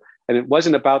relationship. And it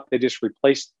wasn't about they just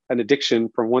replaced an addiction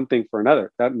from one thing for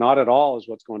another. That not at all is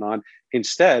what's going on.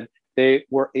 Instead, they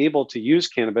were able to use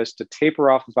cannabis to taper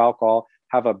off of alcohol,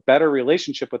 have a better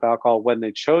relationship with alcohol when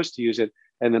they chose to use it,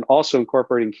 and then also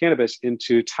incorporating cannabis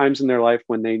into times in their life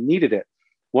when they needed it.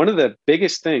 One of the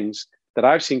biggest things that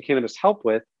I've seen cannabis help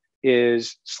with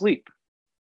is sleep.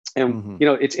 And, you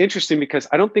know, it's interesting because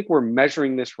I don't think we're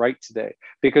measuring this right today,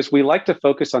 because we like to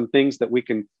focus on things that we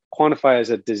can quantify as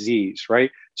a disease,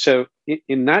 right? So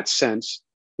in that sense,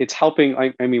 it's helping.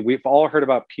 I mean, we've all heard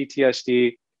about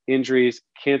PTSD, injuries,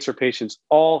 cancer patients,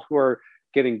 all who are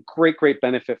getting great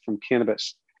benefit from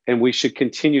cannabis. And we should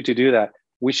continue to do that.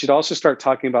 We should also start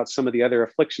talking about some of the other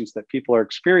afflictions that people are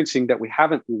experiencing that we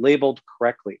haven't labeled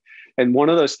correctly. And one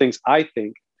of those things, I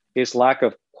think, is lack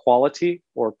of quality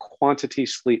or quantity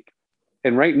sleep.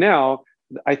 And right now,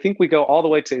 I think we go all the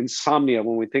way to insomnia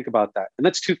when we think about that. And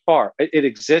that's too far. It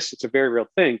exists. It's a very real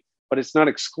thing, but it's not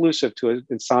exclusive to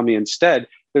insomnia. Instead,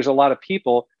 there's a lot of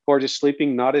people who are just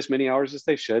sleeping not as many hours as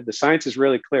they should. The science is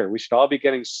really clear. We should all be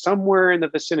getting somewhere in the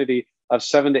vicinity of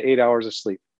 7 to 8 hours of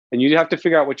sleep. And you have to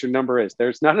figure out what your number is.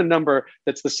 There's not a number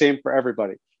that's the same for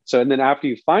everybody. So, and then after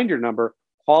you find your number,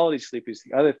 quality sleep is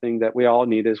the other thing that we all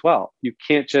need as well. You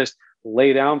can't just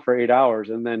lay down for 8 hours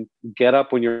and then get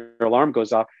up when your alarm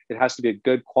goes off. It has to be a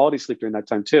good quality sleep during that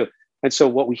time too. And so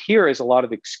what we hear is a lot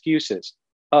of excuses.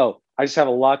 Oh, I just have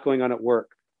a lot going on at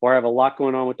work, or I have a lot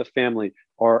going on with the family,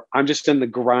 or I'm just in the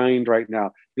grind right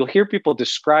now. You'll hear people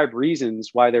describe reasons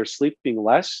why they're sleeping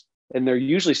less. And they're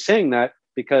usually saying that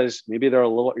because maybe they're a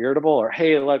little irritable, or,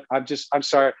 hey, look, I'm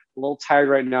sorry, a little tired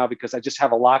right now because I just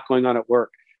have a lot going on at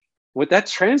work. What that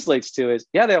translates to is,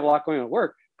 yeah, they have a lot going on at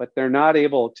work, but they're not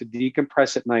able to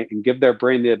decompress at night and give their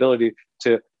brain the ability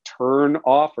to turn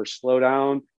off or slow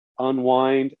down,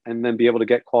 unwind, and then be able to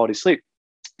get quality sleep.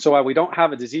 So while we don't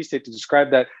have a disease state to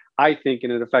describe that, I think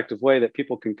in an effective way that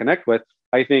people can connect with,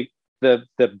 I think the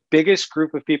biggest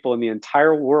group of people in the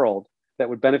entire world that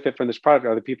would benefit from this product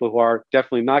are the people who are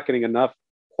definitely not getting enough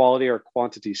quality or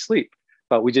quantity sleep,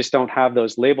 but we just don't have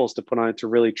those labels to put on it to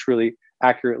really, truly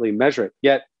accurately measure it.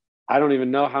 Yet, I don't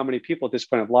even know how many people at this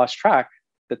point have lost track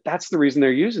that that's the reason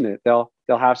they're using it. They'll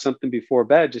have something before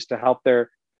bed just to help the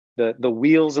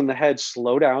wheels in the head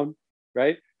slow down,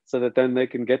 right? So that then they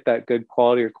can get that good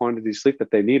quality or quantity sleep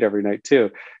that they need every night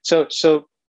too. So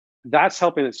that's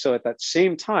helping it. So at that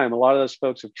same time, a lot of those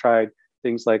folks have tried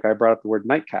things like, I brought up the word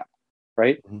nightcap,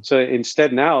 right? So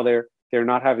instead now they're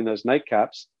not having those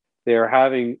nightcaps. They're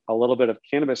having a little bit of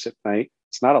cannabis at night.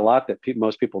 It's not a lot that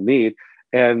most people need.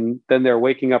 And then they're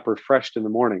waking up refreshed in the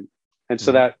morning. And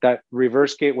so that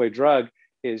reverse gateway drug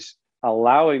is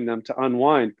allowing them to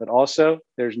unwind, but also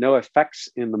there's no effects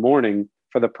in the morning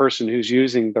for the person who's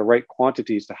using the right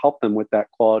quantities to help them with that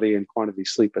quality and quantity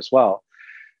sleep as well.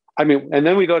 I mean, and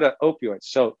then we go to opioids.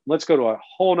 So let's go to a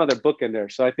whole nother book in there.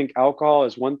 So I think alcohol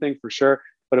is one thing for sure,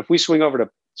 but if we swing over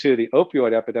to the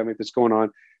opioid epidemic that's going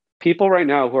on, people right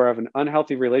now who are having an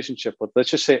unhealthy relationship with, let's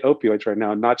just say opioids right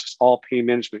now, not just all pain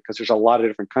management, because there's a lot of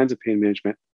different kinds of pain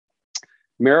management.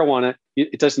 Marijuana,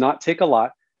 it does not take a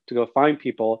lot to go find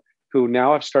people who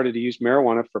now have started to use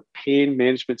marijuana for pain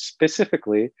management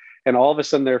specifically. And all of a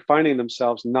sudden they're finding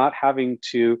themselves not having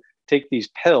to take these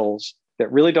pills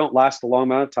that really don't last a long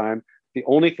amount of time, the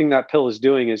only thing that pill is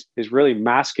doing is really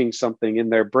masking something in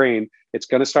their brain. It's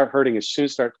going to start hurting as soon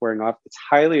as it starts wearing off. It's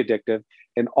highly addictive.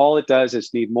 And all it does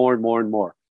is need more and more and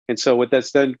more. And so what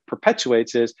this then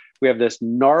perpetuates is we have this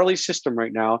gnarly system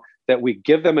right now that we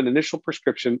give them an initial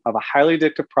prescription of a highly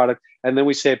addictive product. And then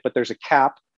we say, but there's a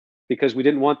cap because we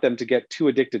didn't want them to get too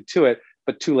addicted to it,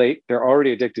 but too late. They're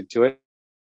already addicted to it.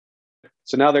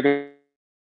 So now they're going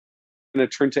to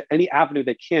turn to any avenue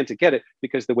they can to get it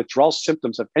because the withdrawal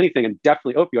symptoms of anything, and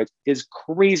definitely opioids, is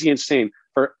crazy insane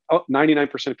for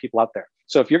 99% of people out there.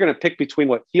 So if you're going to pick between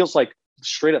what feels like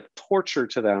straight up torture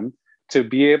to them to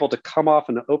be able to come off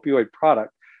an opioid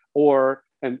product,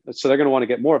 and so they're going to want to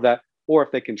get more of that, or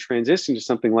if they can transition to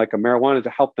something like a marijuana to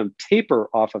help them taper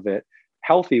off of it,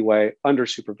 healthy way under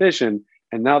supervision,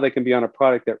 and now they can be on a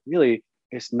product that really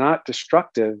is not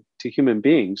destructive to human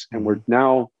beings. And we're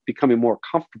now becoming more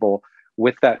comfortable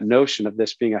with that notion of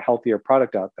this being a healthier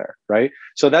product out there, right?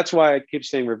 So that's why I keep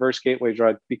saying reverse gateway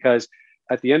drug, because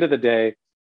at the end of the day,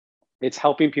 it's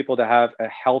helping people to have a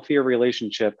healthier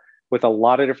relationship with a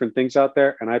lot of different things out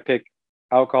there. And I pick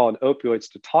alcohol and opioids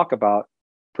to talk about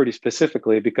pretty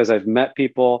specifically because I've met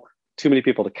people, too many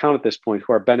people to count at this point,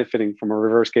 who are benefiting from a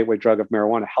reverse gateway drug of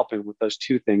marijuana, helping with those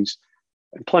two things,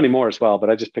 and plenty more as well. But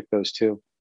I just picked those two.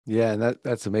 Yeah, and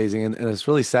that's amazing. And it's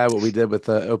really sad what we did with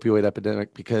the opioid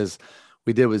epidemic, because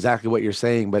we did exactly what you're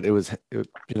saying, but with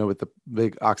the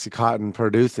big Oxycontin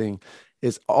Purdue thing,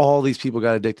 is all these people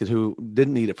got addicted who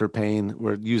didn't need it for pain,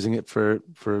 were using it for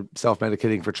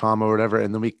self-medicating for trauma or whatever.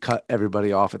 And then we cut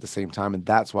everybody off at the same time. And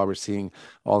that's why we're seeing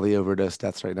all the overdose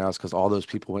deaths right now, is because all those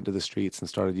people went to the streets and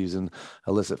started using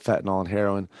illicit fentanyl and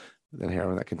heroin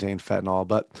that contained fentanyl.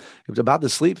 But it was about the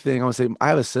sleep thing. I want to say I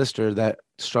have a sister that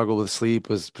struggled with sleep,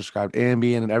 was prescribed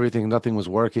Ambien and everything. Nothing was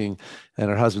working. And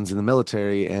her husband's in the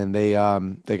military, and they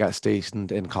got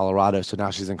stationed in Colorado. So now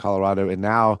she's in Colorado, and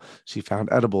now she found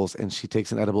edibles, and she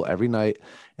takes an edible every night.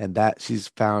 And that she's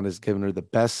found has given her the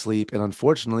best sleep. And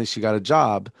unfortunately, she got a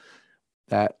job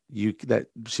that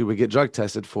she would get drug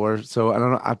tested for. So I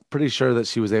don't know. I'm pretty sure that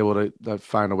she was able to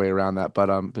find a way around that,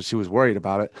 but she was worried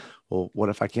about it. Well, what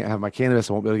if I can't have my cannabis?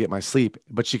 I won't be able to get my sleep.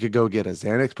 But she could go get a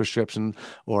Xanax prescription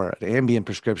or an Ambien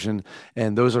prescription,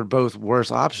 and those are both worse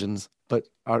options. But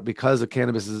because of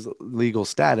cannabis's legal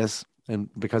status and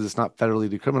because it's not federally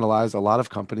decriminalized, a lot of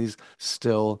companies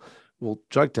still will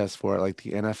drug test for it. Like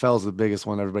the NFL is the biggest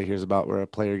one everybody hears about, where a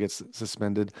player gets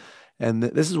suspended. And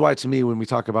this is why, to me, when we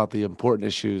talk about the important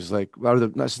issues, like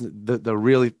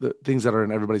the things that are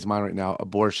in everybody's mind right now,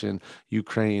 abortion,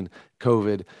 Ukraine,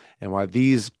 COVID, and why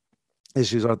these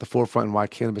issues are at the forefront and why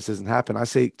cannabis isn't happening. I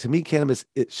say, to me, cannabis,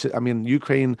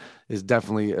 Ukraine is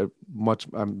definitely one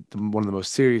of the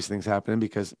most serious things happening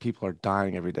because people are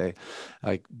dying every day,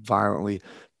 like violently.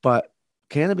 But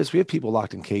cannabis, we have people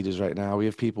locked in cages right now. We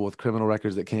have people with criminal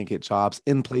records that can't get jobs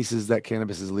in places that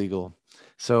cannabis is legal.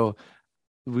 So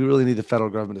we really need the federal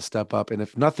government to step up. And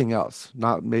if nothing else,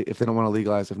 if they don't want to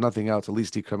legalize, if nothing else, at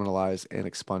least decriminalize and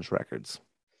expunge records.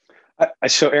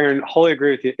 So Aaron, wholly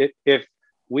agree with you. If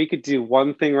we could do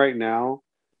one thing right now,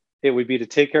 it would be to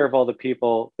take care of all the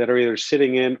people that are either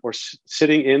sitting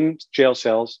in jail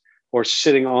cells or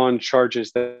sitting on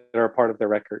charges that are a part of their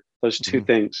record. Those two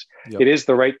things. Yep. It is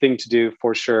the right thing to do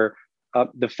for sure.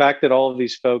 The fact that all of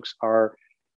these folks are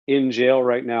in jail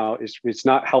right now it's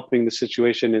not helping the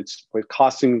situation. It's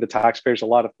costing the taxpayers a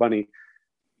lot of money.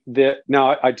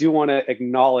 Now, I do want to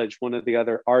acknowledge one of the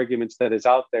other arguments that is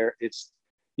out there. It's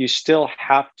you still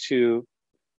have to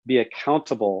be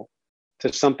accountable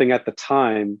to something at the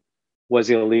time was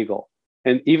illegal.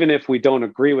 And even if we don't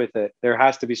agree with it, there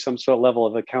has to be some sort of level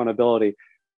of accountability.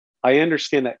 I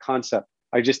understand that concept.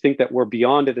 I just think that we're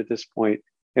beyond it at this point,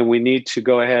 and we need to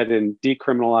go ahead and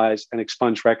decriminalize and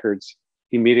expunge records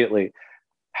immediately.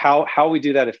 How we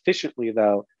do that efficiently,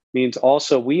 though, means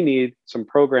also we need some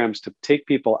programs to take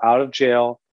people out of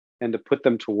jail and to put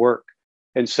them to work.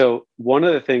 And so one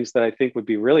of the things that I think would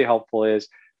be really helpful is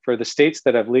for the states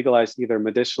that have legalized either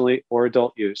medicinally or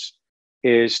adult use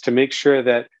is to make sure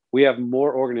that we have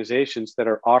more organizations that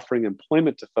are offering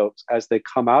employment to folks as they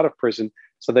come out of prison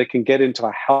so they can get into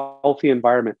a healthy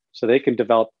environment, so they can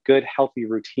develop good, healthy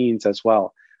routines as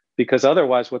well. Because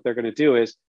otherwise, what they're going to do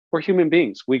is, we're human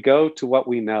beings. We go to what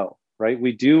we know, right?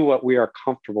 We do what we are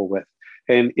comfortable with.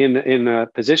 And in a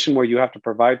position where you have to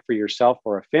provide for yourself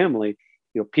or a family,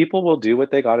 people will do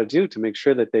what they got to do to make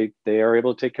sure that they are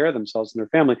able to take care of themselves and their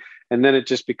family. And then it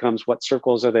just becomes, what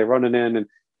circles are they running in, and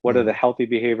what are the healthy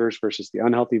behaviors versus the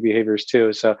unhealthy behaviors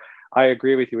too. So I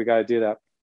agree with you. We got to do that.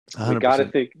 100%.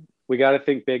 We got to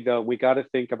think big though. We got to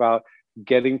think about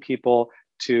getting people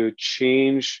to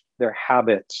change their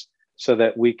habits so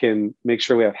that we can make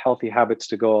sure we have healthy habits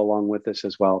to go along with this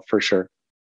as well, for sure.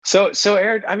 So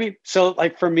Aaron, I mean, so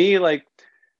like for me, like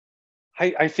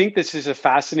I think this is a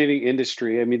fascinating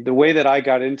industry. I mean, the way that I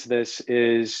got into this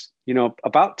is,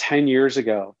 about 10 years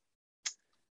ago,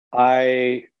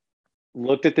 I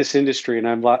looked at this industry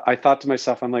and I thought to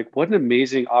myself, I'm like, what an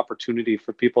amazing opportunity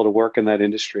for people to work in that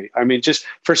industry. I mean, just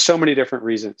for so many different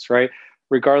reasons, right?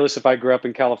 Regardless if I grew up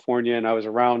in California and I was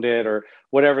around it or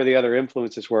whatever the other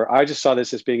influences were, I just saw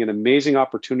this as being an amazing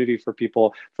opportunity for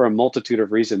people for a multitude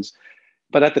of reasons.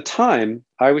 But at the time,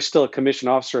 I was still a commissioned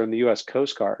officer in the U.S.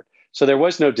 Coast Guard. So there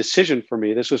was no decision for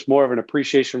me. This was more of an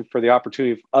appreciation for the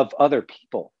opportunity of other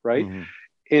people, right?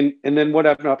 Mm-hmm. And then what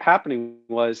ended up happening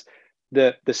was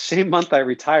the same month I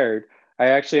retired, I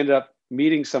actually ended up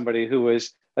meeting somebody who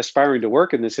was aspiring to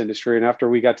work in this industry. And after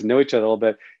we got to know each other a little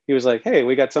bit, he was like, hey,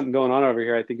 we got something going on over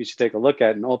here I think you should take a look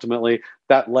at. And ultimately,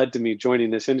 that led to me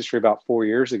joining this industry about 4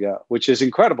 years ago, which is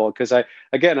incredible because I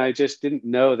just didn't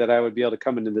know that I would be able to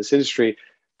come into this industry.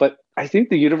 But I think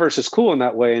the universe is cool in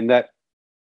that way, in that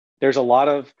there's a lot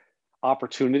of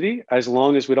opportunity as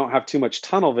long as we don't have too much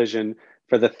tunnel vision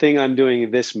for the thing I'm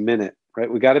doing this minute,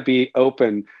 right? We got to be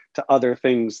open to other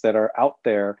things that are out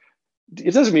there.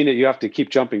 It doesn't mean that you have to keep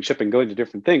jumping ship and going to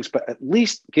different things, but at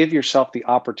least give yourself the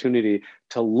opportunity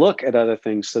to look at other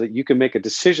things so that you can make a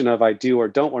decision of I do or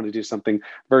don't want to do something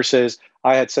versus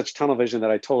I had such tunnel vision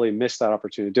that I totally missed that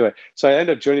opportunity to do it. So I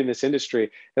ended up joining this industry.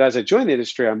 And as I joined the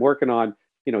industry, I'm working on,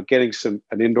 getting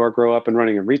an indoor grow up and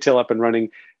running and retail up and running.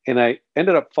 And I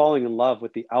ended up falling in love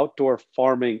with the outdoor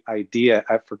farming idea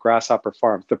for Grasshopper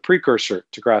Farms, the precursor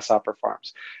to Grasshopper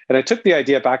Farms. And I took the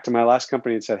idea back to my last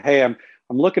company and said, hey, I'm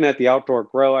looking at the outdoor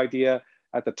grow idea.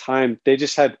 At the time, they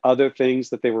just had other things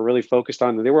that they were really focused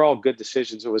on. And they were all good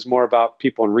decisions. It was more about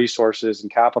people and resources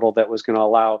and capital that was going to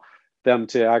allow them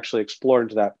to actually explore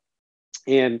into that.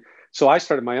 And so I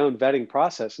started my own vetting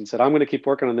process and said, I'm going to keep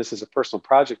working on this as a personal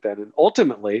project then. And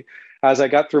ultimately, as I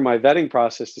got through my vetting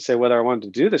process to say whether I wanted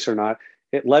to do this or not,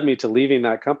 it led me to leaving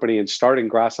that company and starting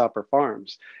Grasshopper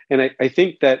Farms. And I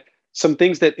think that some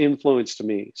things that influenced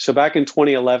me. So back in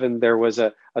 2011, there was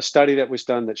a study that was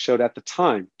done that showed at the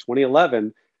time,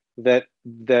 2011, that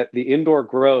the indoor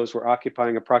grows were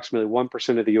occupying approximately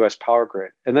 1% of the US power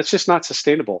grid. And that's just not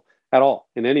sustainable at all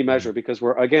in any measure, because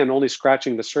we're, again, only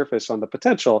scratching the surface on the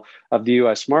potential of the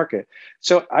US market.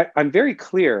 So I'm very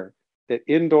clear that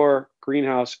indoor,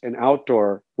 greenhouse, and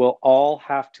outdoor will all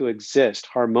have to exist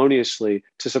harmoniously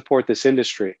to support this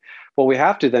industry. What we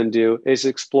have to then do is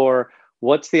explore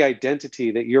what's the identity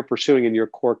that you're pursuing in your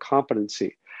core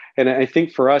competency. And I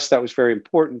think for us, that was very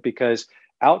important because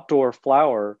outdoor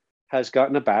flower has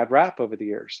gotten a bad rap over the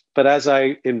years. But as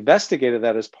I investigated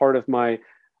that as part of my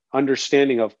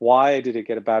understanding of why did it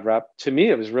get a bad rap, to me,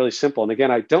 it was really simple. And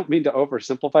again, I don't mean to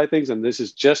oversimplify things, and this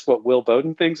is just what Will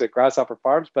Bowden thinks at Grasshopper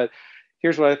Farms, but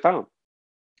here's what I found.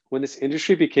 When this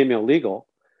industry became illegal,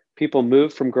 people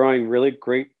moved from growing really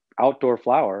great outdoor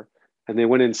flower and they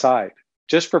went inside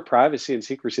just for privacy and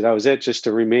secrecy. That was it, just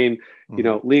to remain,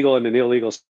 legal in an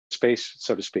illegal space,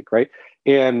 so to speak, right?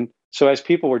 And so as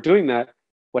people were doing that,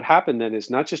 what happened then is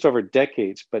not just over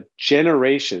decades, but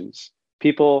generations,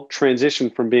 people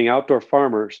transitioned from being outdoor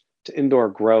farmers to indoor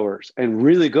growers, and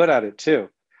really good at it too.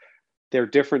 They're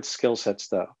different skill sets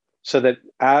though. So that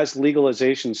as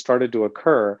legalization started to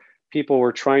occur, people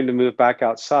were trying to move back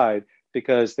outside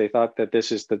because they thought that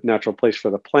this is the natural place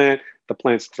for the plant. The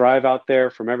plants thrive out there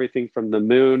from everything from the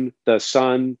moon, the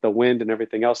sun, the wind, and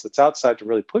everything else that's outside to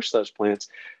really push those plants.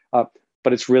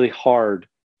 But it's really hard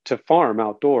to farm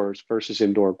outdoors versus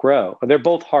indoor grow. And they're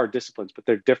both hard disciplines, but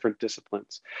they're different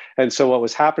disciplines. And so what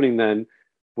was happening then,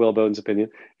 Will Bowden's opinion,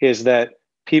 is that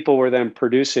people were then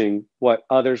producing what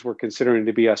others were considering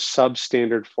to be a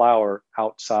substandard flower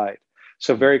outside.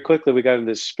 So very quickly, we got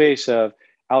into this space of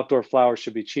outdoor flowers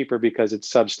should be cheaper because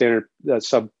it's substandard,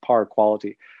 subpar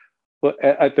quality. But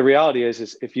the reality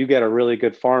is if you get a really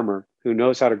good farmer who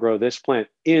knows how to grow this plant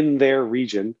in their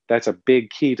region, that's a big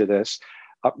key to this,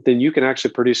 then you can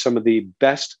actually produce some of the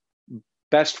best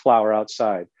flower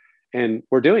outside. And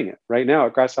we're doing it right now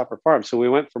at Grasshopper Farm. So we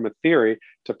went from a theory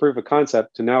to proof of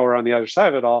concept to now we're on the other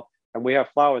side of it all. And we have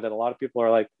flower that a lot of people are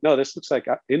like, no, this looks like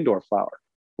indoor flower.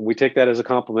 And we take that as a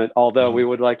compliment, although we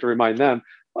would like to remind them,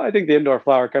 well, I think the indoor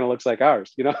flower kind of looks like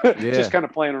ours, just kind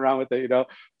of playing around with it,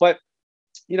 But,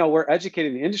 we're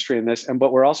educating the industry in this,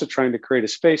 but we're also trying to create a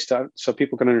space so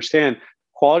people can understand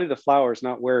quality of the flower is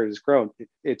not where it is grown.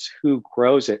 It's who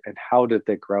grows it and how did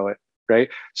they grow it. right?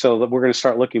 So that we're going to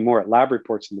start looking more at lab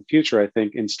reports in the future, I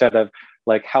think, instead of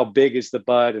like how big is the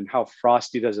bud and how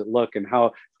frosty does it look and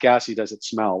how gassy does it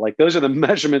smell. Like those are the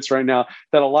measurements right now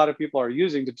that a lot of people are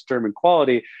using to determine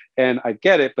quality. And I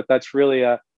get it, but that's really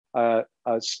a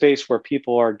space where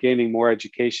people are gaining more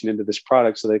education into this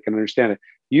product so they can understand it.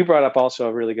 You brought up also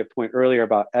a really good point earlier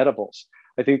about edibles.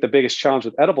 I think the biggest challenge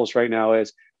with edibles right now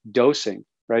is dosing,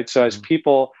 right? So as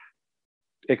people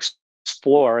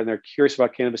explore and they're curious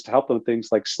about cannabis to help them with things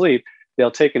like sleep, they'll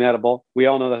take an edible. We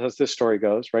all know that as this story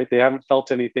goes, right? They haven't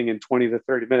felt anything in 20 to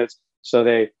 30 minutes. So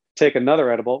they take another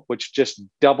edible, which just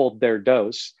doubled their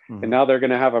dose. And now they're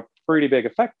going to have a pretty big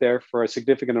effect there for a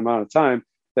significant amount of time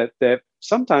that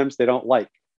sometimes they don't like.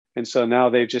 And so now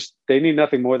they need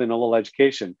nothing more than a little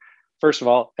education. First of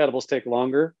all, edibles take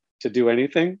longer to do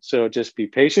anything. So just be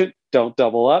patient, don't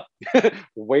double up,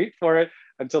 wait for it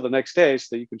until the next day so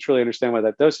that you can truly understand what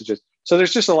that dosage is. So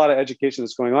there's just a lot of education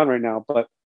that's going on right now. But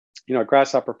at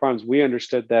Grasshopper Farms, we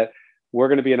understood that we're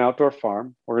going to be an outdoor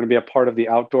farm. We're going to be a part of the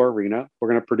outdoor arena. We're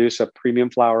going to produce a premium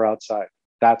flower outside.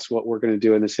 That's what we're going to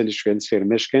do in this industry in the state of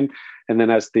Michigan. And then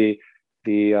as the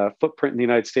footprint in the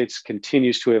United States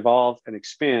continues to evolve and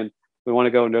expand, we want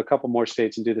to go into a couple more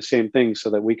states and do the same thing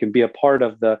so that we can be a part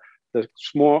of the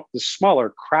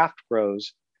smaller craft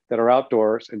grows that are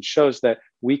outdoors and shows that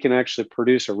we can actually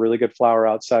produce a really good flower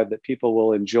outside that people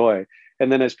will enjoy.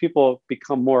 And then as people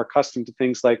become more accustomed to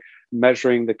things like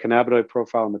measuring the cannabinoid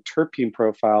profile and the terpene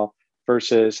profile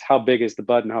versus how big is the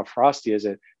bud and how frosty is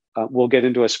it, we'll get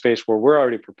into a space where we're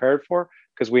already prepared for,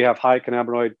 because we have high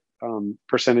cannabinoid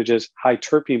percentages, high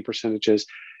terpene percentages.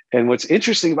 And what's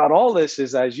interesting about all this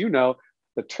is, as you know,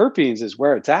 the terpenes is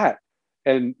where it's at.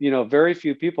 And, very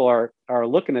few people are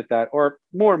looking at that, or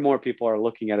more and more people are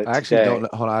looking at it today. I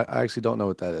actually don't know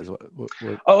what that is. What?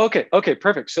 Oh, okay. Okay,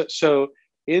 perfect. So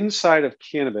inside of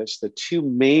cannabis, the two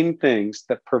main things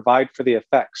that provide for the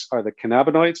effects are the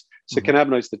cannabinoids. So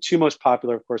cannabinoids, the two most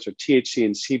popular, of course, are THC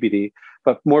and CBD,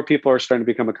 but more people are starting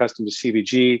to become accustomed to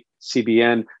CBG,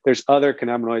 CBN. There's other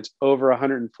cannabinoids, over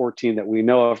 114 that we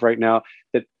know of right now,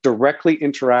 that directly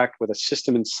interact with a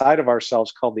system inside of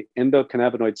ourselves called the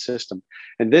endocannabinoid system.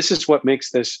 And this is what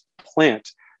makes this plant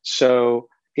so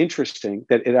interesting,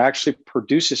 that it actually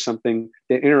produces something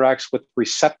that interacts with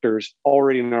receptors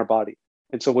already in our body.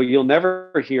 And so what you'll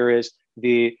never hear is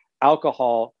the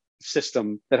alcohol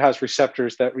system that has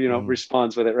receptors that,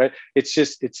 responds with it, right? It's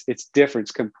just, it's different.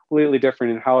 It's completely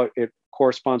different in how it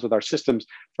corresponds with our systems,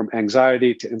 from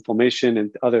anxiety to inflammation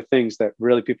and other things that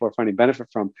really people are finding benefit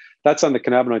from. That's on the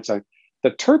cannabinoid side.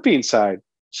 The terpene side,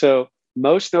 so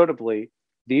most notably,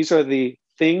 these are the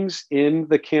things in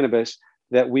the cannabis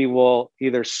that we will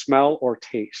either smell or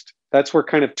taste. That's where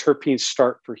kind of terpenes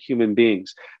start for human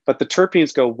beings. But the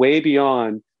terpenes go way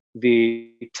beyond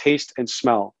the taste and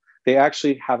smell. They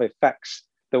actually have effects.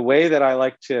 The way that I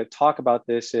like to talk about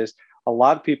this is, a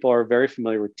lot of people are very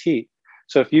familiar with tea.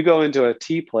 So if you go into a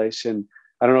tea place, and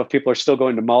I don't know if people are still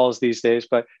going to malls these days,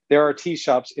 but there are tea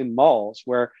shops in malls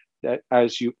where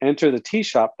as you enter the tea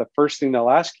shop, the first thing they'll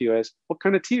ask you is, what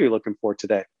kind of tea are you looking for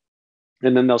today?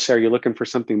 And then they'll say, are you looking for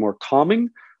something more calming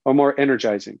or more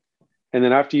energizing? And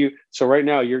then so right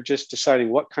now you're just deciding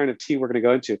what kind of tea we're going to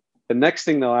go into. The next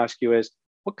thing they'll ask you is,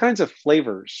 what kinds of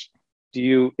flavors do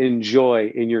you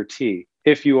enjoy in your tea,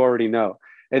 if you already know?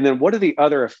 And then what are the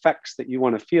other effects that you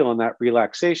want to feel in that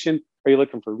relaxation? Are you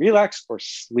looking for relax or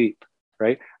sleep,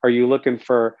 right? Are you looking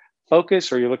for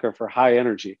focus, or are you looking for high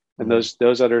energy? And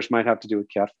those others might have to do with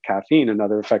caffeine and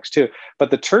other effects too.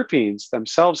 But the terpenes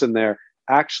themselves in there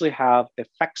actually have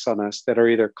effects on us that are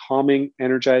either calming,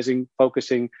 energizing,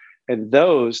 focusing. And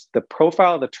the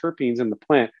profile of the terpenes in the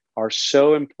plant are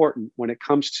so important when it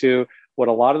comes to what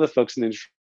a lot of the folks in the industry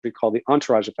call the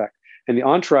entourage effect. And the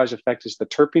entourage effect is the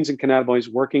terpenes and cannabinoids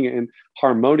working in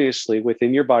harmoniously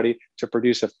within your body to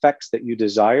produce effects that you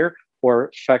desire,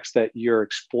 or effects that you're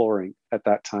exploring at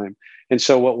that time. And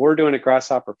so what we're doing at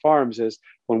Grasshopper Farms is,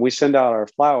 when we send out our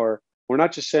flower, we're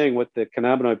not just saying what the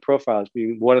cannabinoid profile is,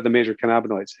 meaning what are the major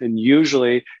cannabinoids. And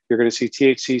usually you're going to see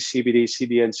THC, CBD,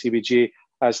 CBN, CBG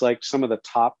as like some of the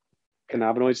top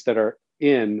cannabinoids that are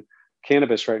in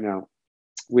cannabis right now.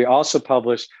 We also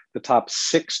publish the top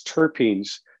 6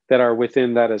 terpenes that are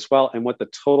within that as well, and what the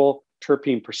total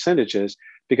terpene percentage is.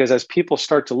 Because as people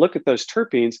start to look at those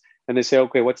terpenes and they say,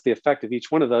 okay, what's the effect of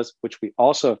each one of those, which we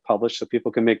also have published so people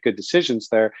can make good decisions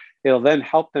there, it'll then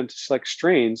help them to select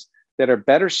strains that are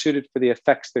better suited for the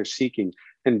effects they're seeking.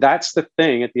 And that's the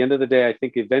thing at the end of the day, I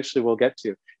think eventually we'll get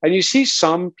to. And you see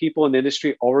some people in the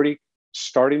industry already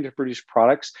starting to produce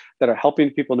products that are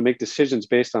helping people to make decisions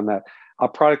based on that. A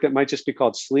product that might just be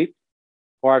called sleep,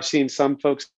 or I've seen some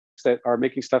folks that are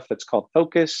making stuff that's called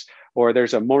focus, or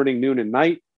there's a morning, noon, and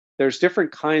night. There's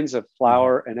different kinds of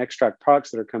flower and extract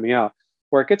products that are coming out.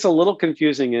 Where it gets a little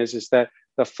confusing is that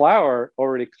the flower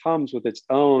already comes with its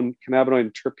own cannabinoid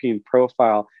and terpene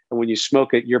profile. And when you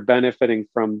smoke it, you're benefiting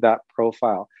from that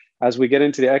profile. As we get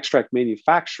into the extract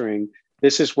manufacturing,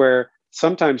 this is where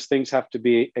sometimes things have to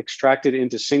be extracted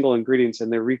into single ingredients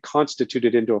and they're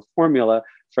reconstituted into a formula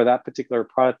for that particular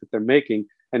product that they're making.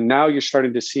 And now you're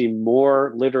starting to see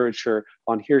more literature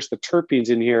on here's the terpenes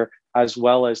in here, as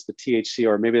well as the THC,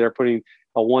 or maybe they're putting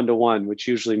a 1-to-1, which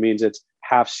usually means it's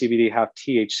half CBD, half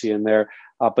THC in there.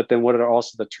 But then what are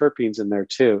also the terpenes in there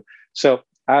too? So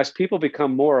as people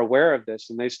become more aware of this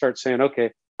and they start saying,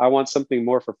 okay, I want something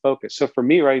more for focus. So for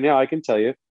me right now, I can tell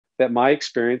you that my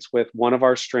experience with one of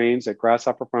our strains at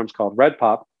Grasshopper Farms called Red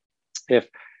Pop,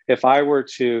 if I were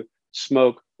to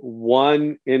smoke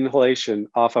one inhalation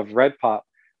off of Red Pop,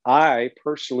 I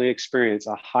personally experience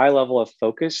a high level of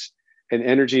focus and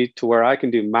energy to where I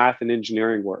can do math and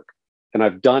engineering work. And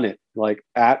I've done it like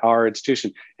at our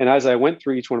institution. And as I went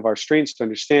through each one of our strains to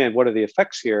understand what are the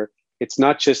effects here, it's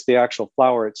not just the actual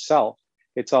flower itself.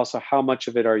 It's also how much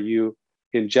of it are you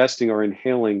ingesting or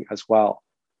inhaling as well,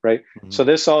 right? Mm-hmm. So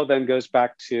this all then goes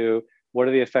back to what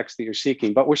are the effects that you're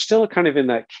seeking? But we're still kind of in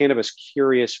that cannabis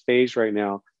curious phase right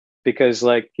now, because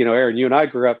like, Aaron, you and I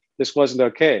grew up, this wasn't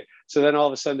okay. So then all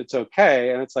of a sudden it's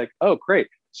okay. And it's like, oh, great.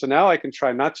 So now I can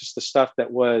try not just the stuff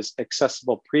that was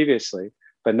accessible previously,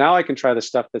 but now I can try the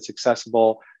stuff that's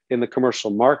accessible in the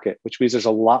commercial market, which means there's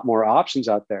a lot more options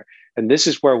out there. And this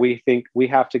is where we think we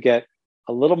have to get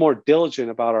a little more diligent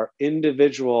about our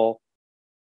individual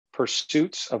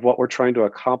pursuits of what we're trying to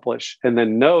accomplish, and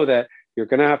then know that you're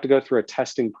going to have to go through a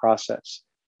testing process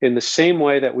in the same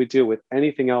way that we do with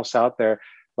anything else out there.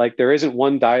 Like there isn't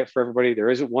one diet for everybody. There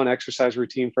isn't one exercise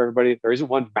routine for everybody. There isn't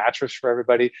one mattress for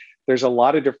everybody. There's a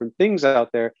lot of different things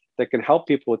out there that can help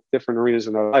people with different arenas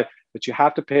in their life, but you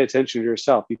have to pay attention to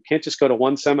yourself. You can't just go to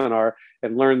one seminar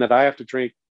and learn that I have to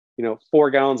drink, 4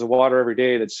 gallons of water every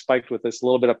day that's spiked with this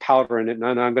little bit of powder in it, and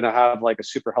I'm going to have like a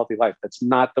super healthy life. That's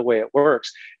not the way it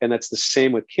works. And that's the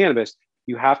same with cannabis.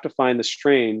 You have to find the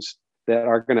strains that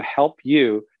are going to help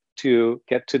you to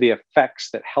get to the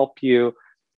effects that help you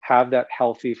have that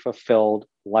healthy, fulfilled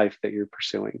life that you're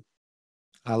pursuing.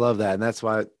 I love that. And that's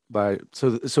why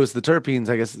so it's the terpenes,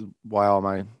 I guess, why all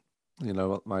my,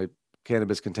 my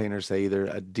cannabis containers say either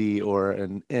a D or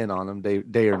an N on them,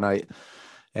 day or night.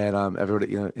 And everybody,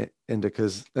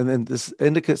 indicas, and then this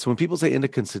indica. So when people say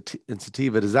indica and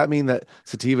sativa, does that mean that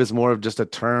sativa is more of just a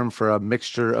term for a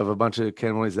mixture of a bunch of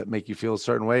cannabinoids that make you feel a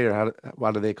certain way, or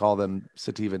why do they call them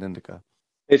sativa and indica?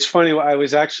 It's funny.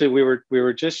 We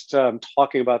were just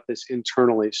talking about this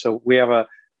internally. So we have a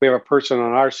person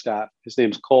on our staff. His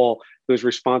name's Cole, who's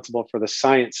responsible for the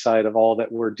science side of all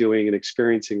that we're doing and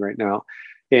experiencing right now.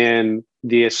 And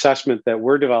the assessment that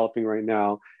we're developing right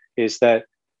now is that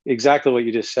exactly what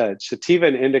you just said. Sativa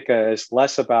and indica is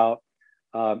less about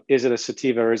is it a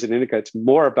sativa or is it indica? It's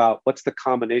more about what's the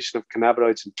combination of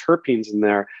cannabinoids and terpenes in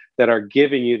there that are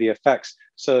giving you the effects.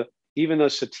 So even though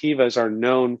sativas are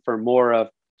known for more of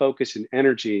focus and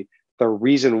energy, the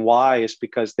reason why is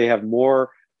because they have more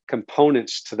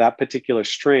components to that particular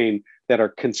strain that are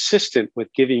consistent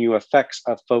with giving you effects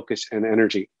of focus and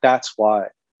energy. That's why.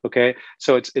 Okay.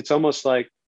 So it's almost like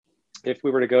if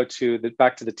we were to go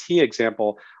back to the tea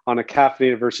example on a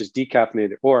caffeinated versus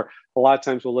decaffeinated, or a lot of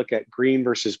times we'll look at green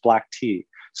versus black tea.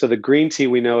 So the green tea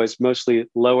we know is mostly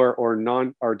lower or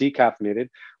decaffeinated,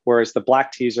 whereas the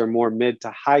black teas are more mid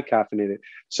to high caffeinated.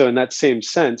 So in that same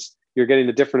sense, you're getting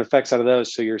the different effects out of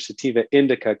those. So your sativa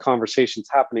indica conversations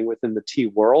happening within the tea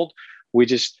world.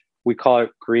 We call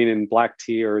it green and black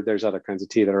tea, or there's other kinds of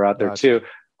tea that are out there too.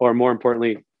 Or more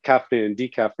importantly, caffeinated and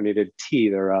decaffeinated tea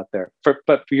that are out there.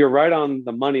 But you're right on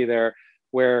the money there,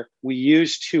 where we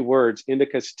use 2 words,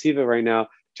 indica, sativa right now,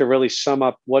 to really sum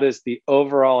up what is the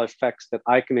overall effects that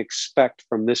I can expect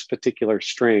from this particular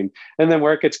strain. And then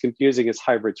where it gets confusing is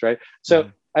hybrids, right? So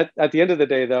at the end of the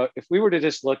day, though, if we were to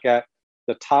just look at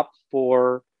the top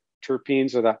 4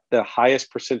 terpenes, or the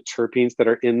highest percent terpenes that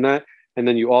are in that, and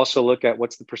then you also look at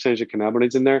what's the percentage of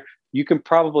cannabinoids in there, you can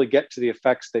probably get to the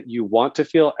effects that you want to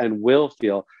feel and will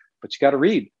feel, but you got to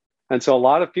read. And so a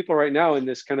lot of people right now in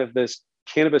this kind of this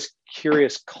cannabis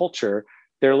curious culture,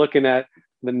 they're looking at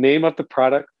the name of the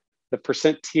product, the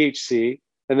percent THC,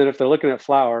 and then if they're looking at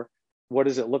flower, what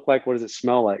does it look like? What does it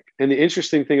smell like? And the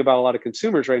interesting thing about a lot of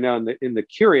consumers right now in the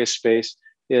curious space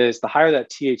is the higher that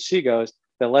THC goes,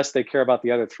 the less they care about the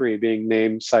other 3 being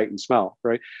name, sight, and smell,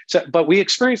 right? So, but we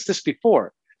experienced this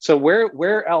before. So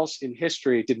where else in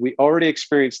history did we already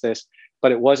experience this,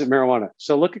 but it wasn't marijuana?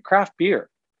 So look at craft beer.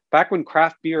 back when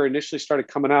craft beer initially started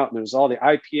coming out, and there was all the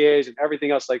IPAs and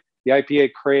everything else, like the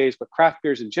IPA craze, but craft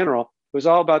beers in general, it was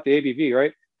all about the ABV,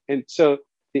 right? And so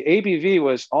the ABV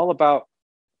was all about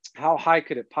how high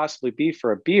could it possibly be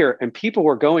for a beer? And people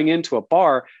were going into a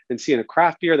bar and seeing a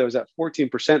craft beer that was at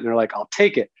 14%, and they're like, I'll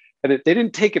take it. And they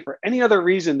didn't take it for any other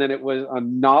reason than it was a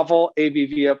novel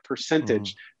ABV of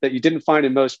percentage that you didn't find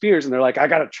in most beers. And they're like, I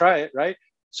got to try it, right?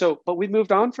 So, but we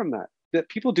moved on from that. That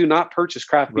people do not purchase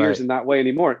craft beers in that way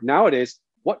anymore. Nowadays,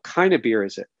 what kind of beer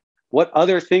is it? What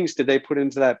other things did they put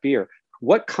into that beer?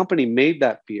 What company made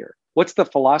that beer? What's the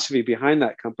philosophy behind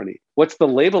that company? What's the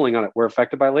labeling on it? We're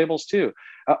affected by labels too.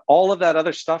 All of that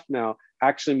other stuff now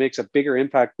actually makes a bigger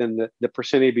impact than the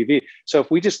percent ABV. So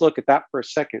if we just look at that for a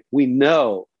second, we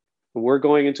know we're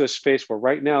going into a space where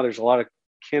right now there's a lot of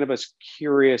cannabis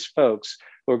curious folks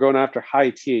who are going after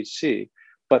high THC,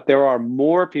 but there are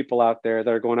more people out there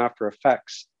that are going after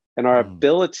effects, and our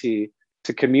ability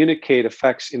to communicate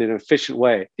effects in an efficient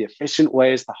way. The efficient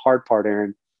way is the hard part,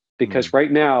 Aaron, because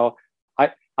right now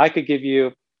I could give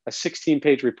you a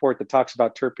 16-page report that talks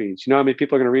about terpenes. You know how many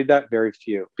people are going to read that? Very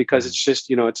few, because it's just,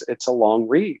 it's a long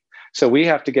read. So we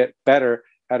have to get better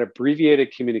at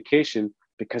abbreviated communication,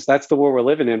 because that's the world we're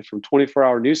living in, from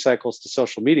 24-hour news cycles to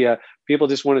social media. People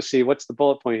just want to see, what's the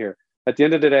bullet point here? At the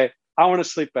end of the day, I want to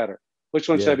sleep better. Which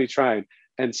one should I be trying?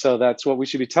 And so that's what we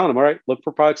should be telling them. All right, look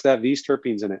for products that have these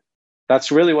terpenes in it.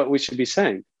 That's really what we should be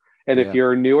saying. And if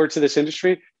you're newer to this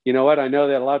industry, you know what? I know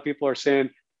that a lot of people are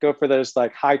saying, go for those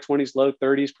like high 20s, low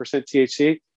 30s%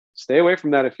 THC. Stay away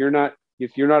from that if you're not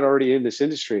already in this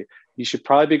industry. You should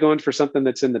probably be going for something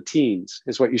that's in the teens,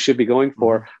 is what you should be going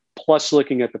for, plus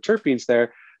looking at the terpenes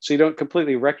there, so you don't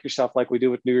completely wreck yourself like we do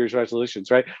with New Year's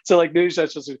resolutions, right? So like New Year's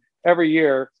resolutions, every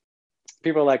year,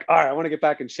 people are like, all right, I want to get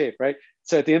back in shape, right?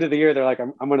 So at the end of the year, they're like,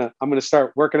 I'm gonna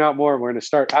start working out more, and we're gonna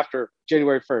start after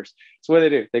January 1st. So what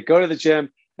do? They go to the gym,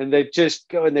 and they just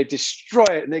go and they destroy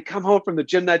it. And they come home from the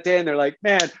gym that day, and they're like,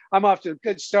 man, I'm off to a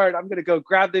good start. I'm going to go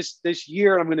grab this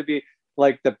year. I'm going to be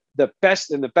like the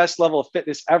best in the best level of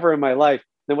fitness ever in my life.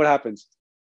 Then what happens?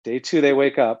 Day 2, they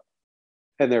wake up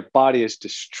and their body is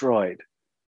destroyed.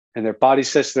 And their body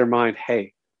says to their mind,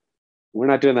 hey, we're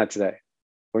not doing that today.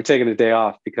 We're taking a day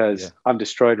off because I'm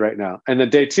destroyed right now. And then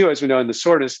day 2, as we know in the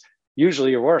soreness,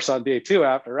 usually you're worse on day 2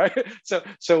 after, right?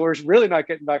 So we're really not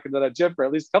getting back into that gym for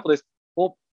at least a couple of days.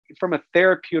 Well, from a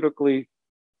therapeutic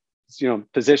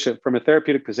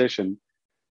position,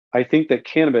 I think that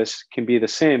cannabis can be the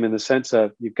same, in the sense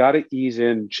of you've got to ease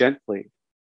in gently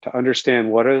to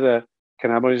understand what are the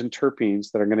cannabinoids and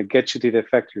terpenes that are going to get you to the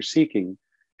effect you're seeking,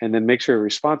 and then make sure you're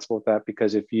responsible with that.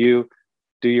 Because if you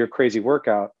do your crazy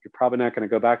workout, you're probably not going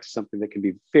to go back to something that can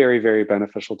be very, very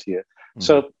beneficial to you.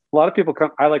 So a lot of people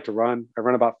come, I like to run. I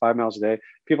run about 5 miles a day.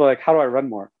 People are like, how do I run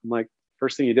more? I'm like,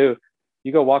 first thing you do,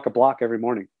 you go walk a block every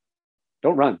morning.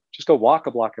 Don't run. Just go walk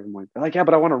a block every morning. They're like, yeah,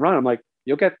 but I want to run. I'm like,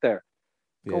 you'll get there.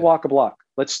 Go walk a block.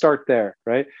 Let's start there,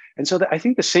 right? And so I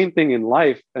think the same thing in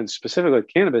life, and specifically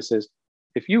with cannabis, is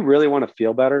if you really want to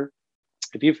feel better,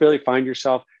 if you really find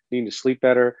yourself needing to sleep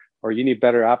better, or you need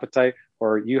better appetite,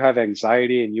 or you have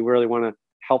anxiety and you really want to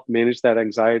help manage that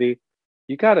anxiety,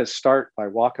 you got to start by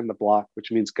walking the block,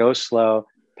 which means go slow,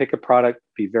 pick a product,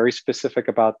 be very specific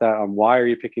about that, on why are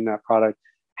you picking that product,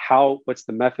 what's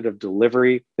the method of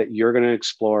delivery that you're going to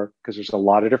explore, because there's a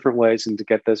lot of different ways and to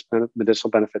get those medicinal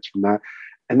benefits from that,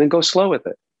 and then go slow with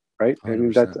it, right?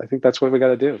 And I think that's what we got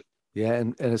to do. Yeah,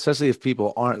 and especially if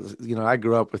people aren't, I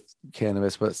grew up with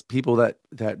cannabis, but people that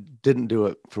didn't do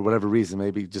it for whatever reason,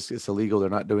 maybe just it's illegal, they're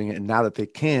not doing it, and now that they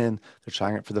can, they're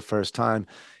trying it for the first time.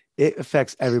 It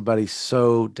affects everybody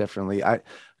so differently.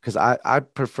 Because I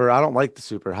prefer, I don't like the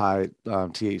super high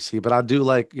THC, but I do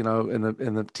like, in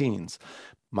the teens.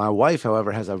 My wife,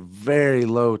 however, has a very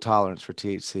low tolerance for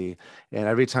THC, and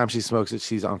every time she smokes it,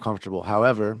 she's uncomfortable.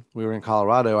 However, we were in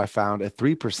Colorado, I found a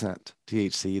 3%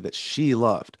 THC that she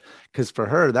loved, because for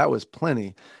her, that was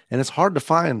plenty. And it's hard to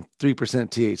find 3%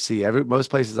 THC. Most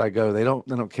places I go, they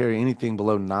don't carry anything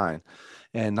below 9,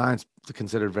 and 9's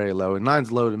considered very low, and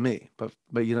 9's low to me. But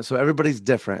so everybody's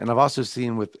different. And I've also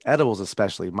seen with edibles,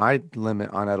 especially, my limit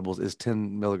on edibles is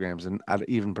 10 milligrams, and I'd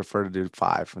even prefer to do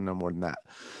 5 and no more than that.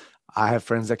 I have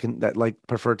friends that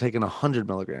prefer taking 100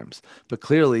 milligrams, but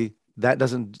clearly that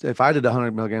doesn't, if I did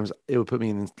 100 milligrams, it would put me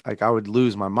in, I would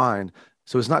lose my mind.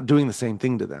 So it's not doing the same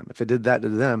thing to them. If it did that to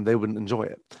them, they wouldn't enjoy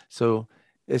it. So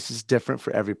it's just different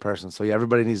for every person. So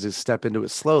everybody needs to step into it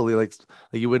slowly. Like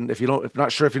you wouldn't, if you're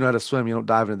not sure if you know how to swim, you don't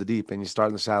dive into the deep, and you start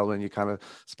in the shallow and you kind of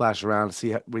splash around and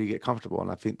see where you get comfortable.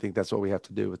 And I think that's what we have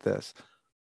to do with this.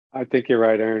 I think you're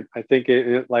right, Aaron. I think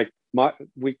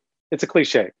it's a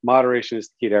cliche. Moderation is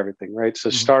the key to everything, right? So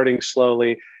starting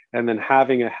slowly and then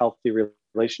having a healthy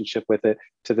relationship with it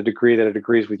to the degree that it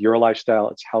agrees with your lifestyle.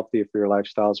 It's healthy for your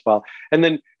lifestyle as well. And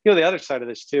then, the other side of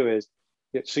this too is,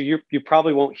 so you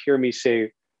probably won't hear me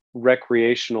say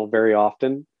recreational very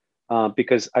often,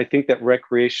 because I think that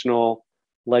recreational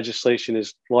legislation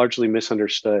is largely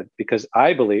misunderstood, because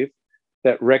I believe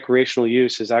that recreational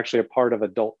use is actually a part of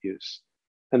adult use.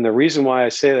 And the reason why I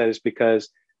say that is because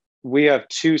we have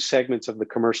two segments of the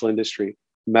commercial industry,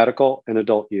 medical and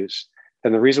adult use.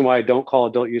 And the reason why I don't call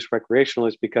adult use recreational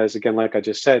is because, again, like I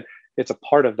just said, it's a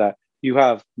part of that. You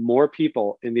have more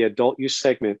people in the adult use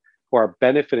segment who are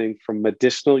benefiting from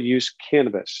medicinal use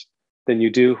cannabis than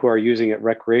you do who are using it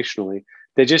recreationally.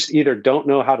 They just either don't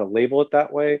know how to label it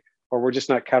that way, or we're just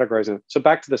not categorizing it. So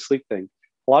back to the sleep thing.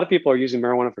 A lot of people are using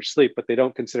marijuana for sleep, but they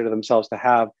don't consider themselves to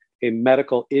have a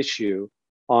medical issue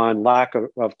on lack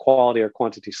of quality or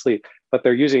quantity sleep, but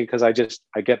they're using it because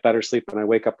I get better sleep and I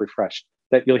wake up refreshed.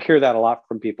 That you'll hear that a lot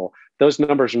from people. Those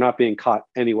numbers are not being caught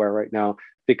anywhere right now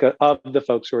because of the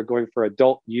folks who are going for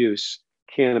adult use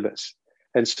cannabis.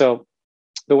 And so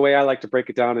the way I like to break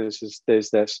it down is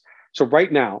this. So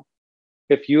right now,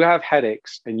 if you have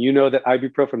headaches and you know that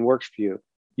ibuprofen works for you,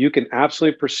 you can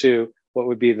absolutely pursue what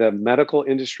would be the medical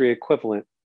industry equivalent,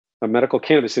 a medical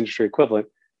cannabis industry equivalent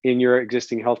in your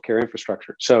existing healthcare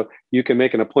infrastructure. So you can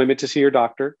make an appointment to see your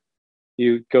doctor.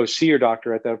 You go see your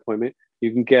doctor at that appointment.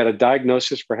 You can get a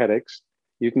diagnosis for headaches.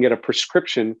 You can get a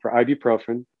prescription for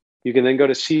ibuprofen. You can then go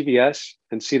to CVS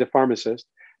and see the pharmacist.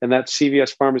 And that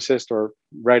CVS pharmacist or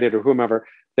Rite Aid or whomever,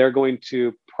 they're going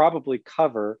to probably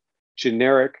cover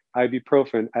generic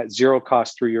ibuprofen at zero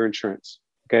cost through your insurance.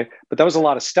 Okay. But that was a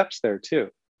lot of steps there too.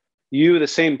 You, the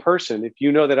same person, if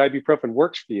you know that ibuprofen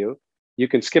works for you, you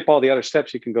can skip all the other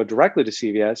steps. You can go directly to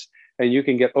CVS and you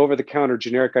can get over-the-counter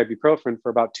generic ibuprofen for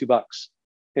about $2.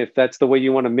 If that's the way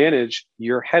you want to manage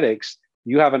your headaches,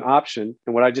 you have an option.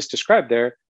 And what I just described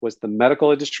there was the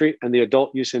medical industry and the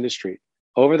adult use industry.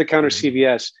 Over-the-counter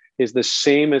CVS is the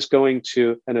same as going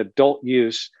to an adult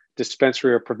use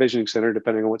dispensary or provisioning center,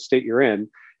 depending on what state you're in,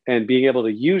 and being able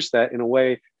to use that in a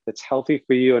way that's healthy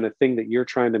for you and a thing that you're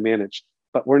trying to manage.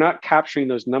 But we're not capturing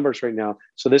those numbers right now.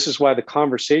 So this is why the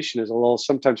conversation is a little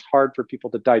sometimes hard for people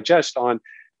to digest on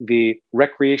the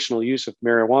recreational use of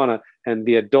marijuana and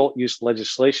the adult use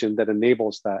legislation that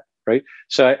enables that, right?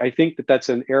 So I think that that's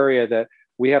an area that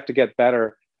we have to get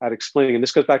better at explaining. And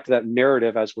this goes back to that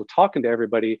narrative as we're talking to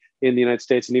everybody in the United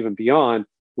States and even beyond.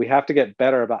 We have to get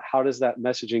better about how does that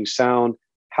messaging sound?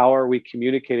 How are we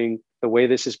communicating the way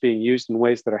this is being used in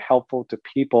ways that are helpful to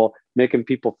people, making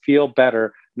people feel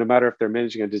better, no matter if they're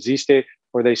managing a disease state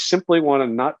or they simply want to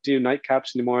not do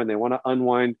nightcaps anymore and they want to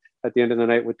unwind at the end of the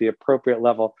night with the appropriate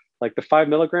level. Like the 5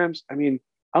 milligrams, I mean,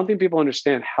 I don't think people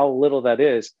understand how little that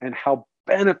is and how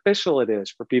beneficial it is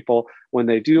for people when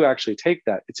they do actually take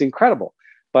that. It's incredible,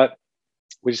 but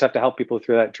we just have to help people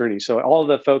through that journey. So all of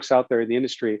the folks out there in the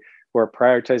industry who are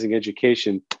prioritizing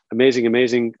education,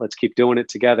 amazing. Let's keep doing it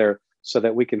together so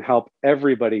that we can help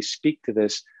everybody speak to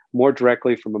this more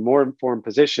directly from a more informed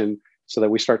position so that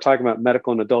we start talking about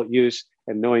medical and adult use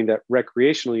and knowing that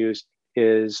recreational use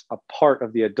is a part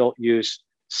of the adult use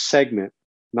segment,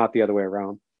 not the other way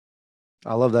around.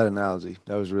 I love that analogy.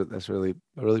 That's really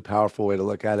a really powerful way to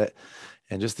look at it.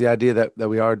 And just the idea that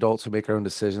we are adults who make our own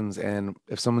decisions. And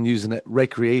if someone using it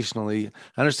recreationally,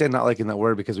 I understand not liking that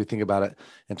word because we think about it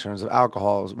in terms of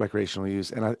alcohol as recreational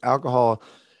use. And alcohol,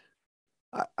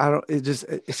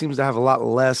 it seems to have a lot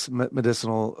less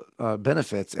medicinal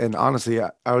benefits. And honestly,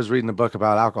 I was reading a book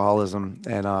about alcoholism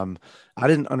and I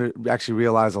didn't actually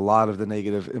realize a lot of the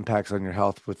negative impacts on your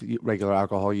health with regular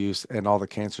alcohol use and all the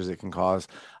cancers it can cause.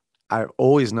 I've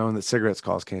always known that cigarettes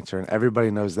cause cancer and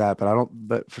everybody knows that,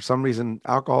 but for some reason,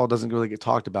 alcohol doesn't really get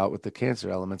talked about with the cancer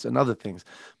elements and other things,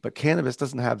 but cannabis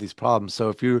doesn't have these problems. So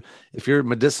if your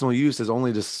medicinal use is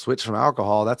only to switch from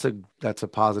alcohol, that's a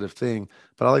positive thing.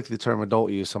 But I like the term adult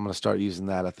use. So I'm going to start using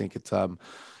that. I think it's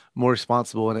more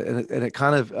responsible and it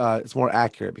kind of it's more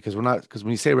accurate because because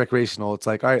when you say recreational, it's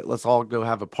like, all right, let's all go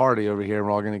have a party over here and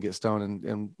we're all going to get stoned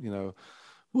and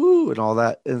woo, and all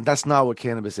that. And that's not what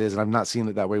cannabis is. And I've not seen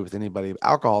it that way with anybody.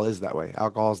 Alcohol is that way.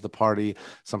 Alcohol is the party.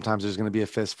 Sometimes there's going to be a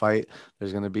fist fight.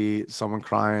 There's going to be someone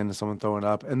crying, someone throwing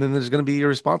up. And then there's going to be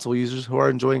irresponsible users who are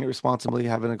enjoying it responsibly,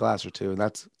 having a glass or two. And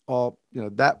that's all,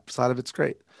 that side of it's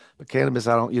great. But cannabis,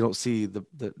 you don't see the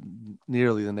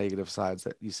nearly the negative sides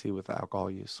that you see with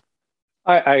alcohol use.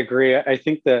 I agree. I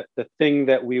think that the thing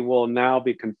that we will now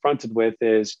be confronted with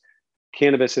is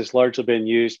cannabis has largely been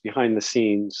used behind the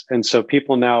scenes. And so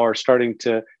people now are starting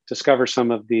to discover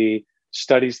some of the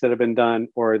studies that have been done,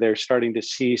 or they're starting to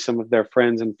see some of their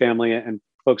friends and family and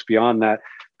folks beyond that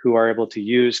who are able to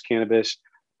use cannabis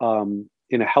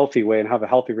in a healthy way and have a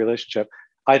healthy relationship,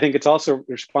 I think it's also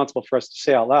responsible for us to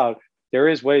say out loud, there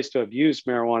is ways to abuse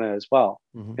marijuana as well,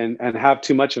 and have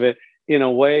too much of it in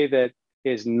a way that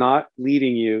is not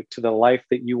leading you to the life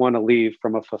that you want to leave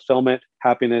from a fulfillment,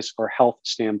 happiness, or health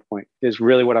standpoint is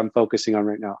really what I'm focusing on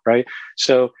right now. Right.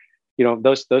 So,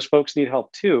 those folks need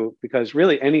help too, because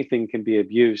really anything can be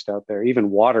abused out there.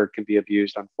 Even water can be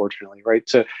abused, unfortunately. Right.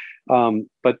 So,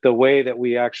 but the way that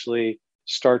we actually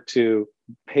start to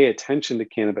pay attention to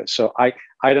cannabis. So I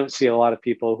don't see a lot of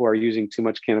people who are using too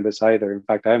much cannabis either. In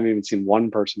fact, I haven't even seen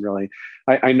one person really.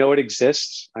 I know it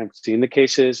exists. I've seen the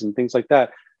cases and things like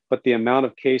that. But the amount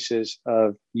of cases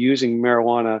of using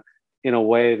marijuana in a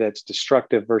way that's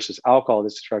destructive versus alcohol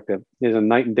that's destructive is a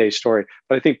night and day story.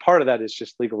 But I think part of that is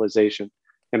just legalization.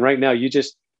 And right now, you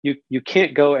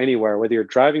can't go anywhere, whether you're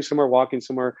driving somewhere, walking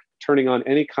somewhere, turning on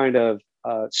any kind of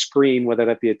screen, whether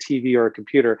that be a TV or a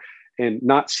computer, and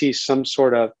not see some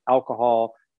sort of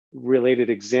alcohol related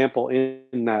example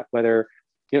in that, whether,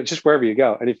 just wherever you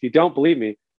go. And if you don't believe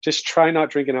me, just try not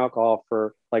drinking alcohol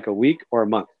for like a week or a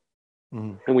month.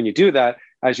 And when you do that,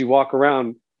 as you walk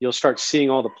around, you'll start seeing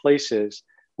all the places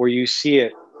where you see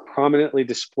it prominently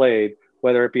displayed,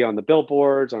 whether it be on the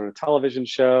billboards, on a television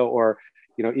show, or,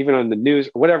 even on the news,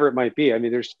 or whatever it might be. I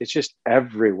mean, it's just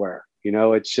everywhere,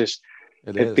 it's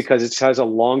because it has a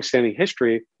long-standing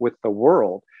history with the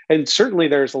world. And certainly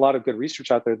there's a lot of good research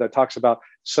out there that talks about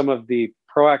some of the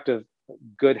proactive,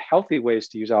 good, healthy ways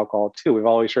to use alcohol too. We've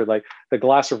always heard like the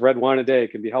glass of red wine a day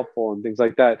can be helpful and things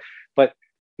like that. But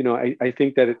I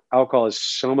think that alcohol is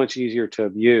so much easier to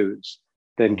abuse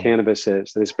than cannabis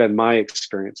is. It's been my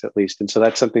experience, at least. And so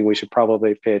that's something we should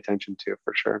probably pay attention to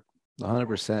for sure.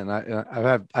 100%.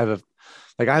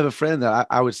 I have a friend that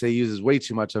I would say uses way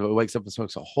too much of it, wakes up and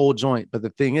smokes a whole joint. But the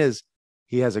thing is,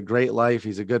 he has a great life.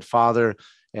 He's a good father.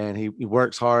 And he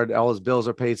works hard. All his bills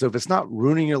are paid. So if it's not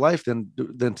ruining your life, then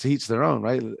to each their own,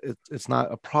 right? It's not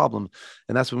a problem.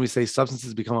 And that's when we say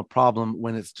substances become a problem,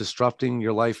 when it's disrupting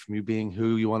your life from you being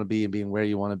who you want to be and being where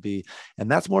you want to be.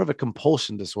 And that's more of a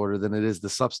compulsion disorder than it is the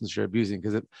substance you're abusing.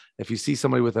 Because if you see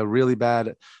somebody with a really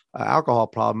bad alcohol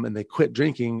problem and they quit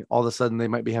drinking, all of a sudden they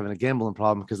might be having a gambling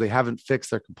problem because they haven't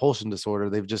fixed their compulsion disorder.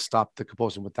 They've just stopped the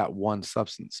compulsion with that one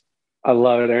substance. I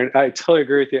love it, Aaron. I totally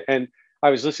agree with you. And I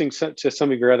was listening to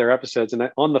some of your other episodes, and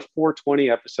on the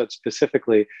 420 episode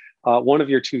specifically, one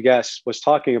of your two guests was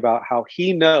talking about how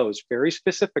he knows very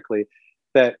specifically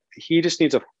that he just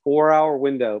needs a 4-hour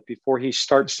window before he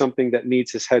starts something that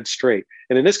needs his head straight.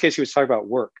 And in this case, he was talking about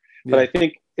work, but I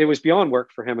think it was beyond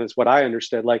work for him, is what I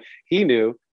understood. Like, he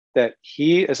knew that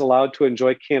he is allowed to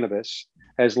enjoy cannabis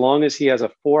as long as he has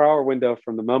a 4-hour window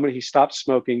from the moment he stops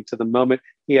smoking to the moment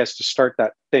he has to start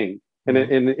that thing. And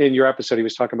in your episode, he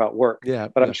was talking about work.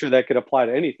 But I'm sure that could apply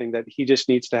to anything, that he just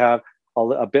needs to have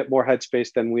a bit more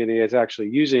headspace than when he is actually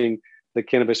using the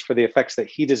cannabis for the effects that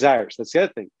he desires. That's the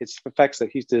other thing. It's effects that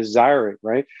he's desiring,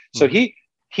 right? So he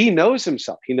knows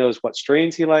himself. He knows what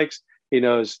strains he likes. He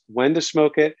knows when to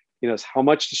smoke it. He knows how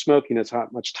much to smoke. He knows how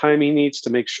much time he needs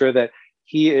to make sure that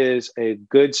he is a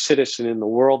good citizen in the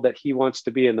world that he wants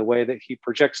to be, in the way that he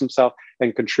projects himself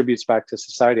and contributes back to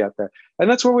society out there. And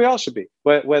that's where we all should be,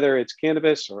 whether it's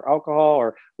cannabis or alcohol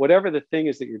or whatever the thing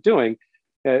is that you're doing.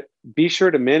 Be sure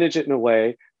to manage it in a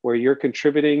way where you're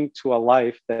contributing to a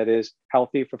life that is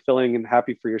healthy, fulfilling, and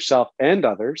happy for yourself and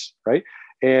others, right?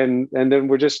 And then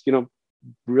we're just,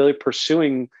 really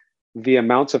pursuing the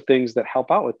amounts of things that help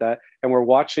out with that. And we're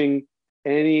watching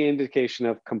any indication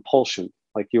of compulsion,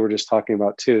 like you were just talking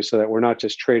about too, so that we're not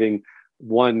just trading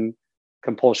one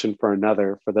compulsion for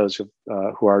another for those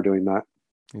who are doing that.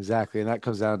 Exactly. And that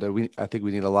comes down to, I think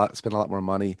we need spend a lot more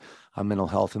money on mental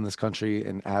health in this country,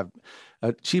 and have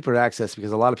a cheaper access,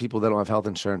 because a lot of people that don't have health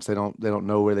insurance, they don't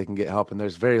know where they can get help. And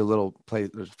there's very little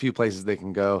there's a few places they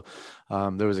can go.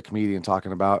 There was a comedian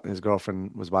talking about his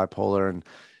girlfriend was bipolar, and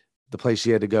the place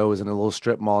she had to go was in a little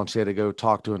strip mall, and she had to go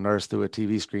talk to a nurse through a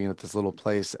TV screen at this little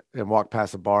place and walk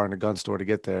past a bar and a gun store to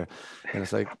get there. And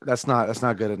it's like, that's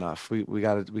not good enough. We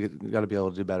got to be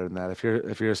able to do better than that. If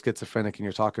you're a schizophrenic and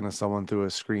you're talking to someone through a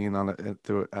screen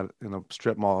in a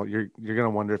strip mall, you're going to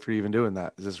wonder if you're even doing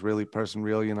that. Is this really person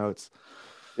real?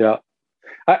 Yeah,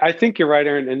 I think you're right,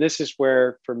 Aaron. And this is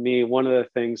where, for me, one of the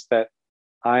things that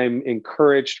I'm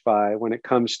encouraged by when it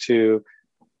comes to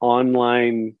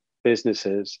online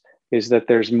businesses is that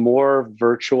there's more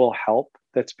virtual help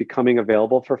that's becoming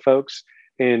available for folks.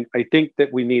 And I think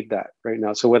that we need that right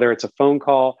now. So whether it's a phone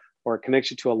call or a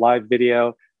connection to a live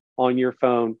video on your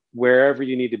phone, wherever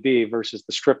you need to be, versus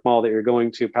the strip mall that you're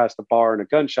going to past a bar and a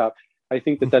gun shop, I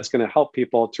think that that's going to help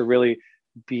people to really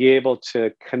be able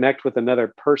to connect with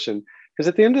another person. Because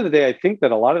at the end of the day, I think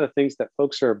that a lot of the things that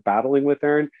folks are battling with,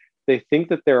 Aaron, they think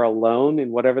that they're alone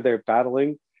in whatever they're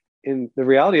battling. And the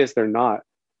reality is they're not.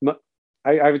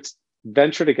 I would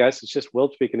venture to guess, it's just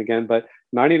Will speaking again, but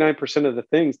 99% of the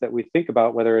things that we think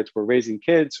about, whether it's we're raising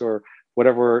kids or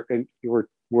whatever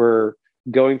we're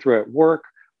going through at work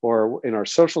or in our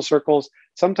social circles,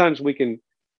 sometimes we can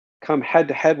come head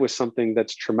to head with something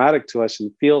that's traumatic to us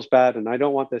and feels bad. And I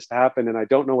don't want this to happen. And I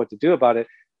don't know what to do about it.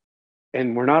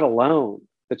 And we're not alone.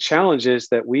 The challenge is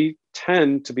that we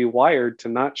tend to be wired to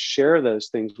not share those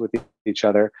things with each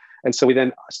other. And so we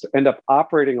then end up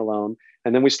operating alone.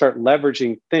 And then we start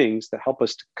leveraging things that help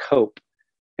us to cope.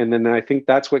 And then I think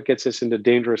that's what gets us into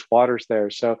dangerous waters there.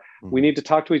 So we need to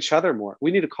talk to each other more.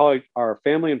 We need to call our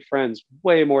family and friends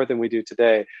way more than we do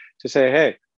today to say,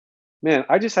 hey, man,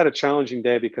 I just had a challenging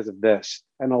day because of this,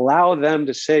 and allow them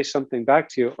to say something back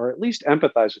to you, or at least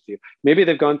empathize with you. Maybe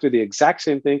they've gone through the exact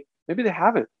same thing. Maybe they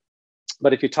haven't.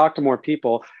 But if you talk to more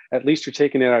people, at least you're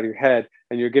taking it out of your head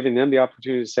and you're giving them the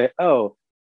opportunity to say, oh,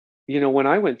 when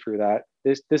I went through that,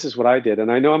 this is what I did.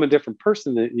 And I know I'm a different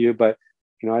person than you, but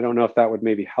I don't know if that would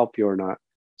maybe help you or not.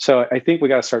 So I think we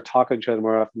got to start talking to each other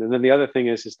more often. And then the other thing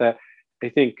is that I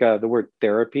think the word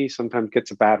therapy sometimes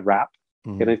gets a bad rap.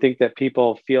 Mm-hmm. And I think that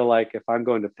people feel like if I'm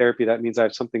going to therapy, that means I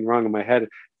have something wrong in my head. At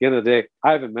the end of the day,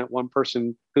 I haven't met one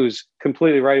person who's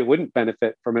completely right, who wouldn't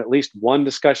benefit from at least one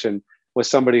discussion with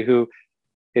somebody who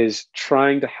is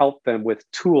trying to help them with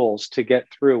tools to get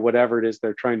through whatever it is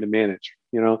they're trying to manage.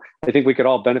 I think we could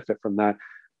all benefit from that.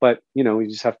 But, you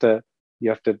just have to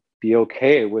be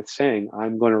okay with saying,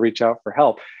 I'm going to reach out for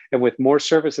help. And with more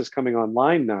services coming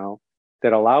online now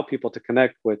that allow people to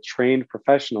connect with trained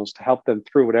professionals to help them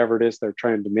through whatever it is they're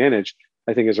trying to manage,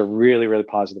 I think is a really, really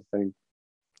positive thing.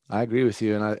 I agree with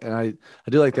you. And I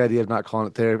do like the idea of not calling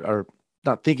it therapy, or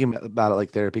not thinking about it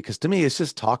like therapy, because to me, it's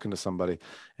just talking to somebody.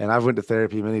 And I've went to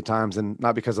therapy many times, and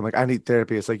not because I'm like, I need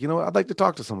therapy. It's like, I'd like to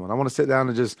talk to someone. I want to sit down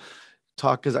and just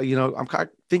talk, because, I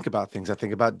think about things. I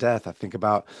think about death. I think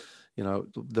about,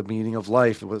 the meaning of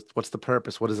life. What's the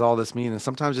purpose? What does all this mean? And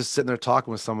sometimes just sitting there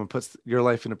talking with someone puts your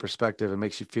life into perspective and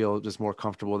makes you feel just more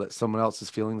comfortable that someone else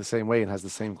is feeling the same way and has the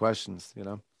same questions,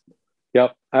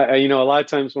 Yep. A lot of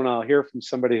times when I'll hear from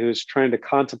somebody who's trying to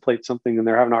contemplate something and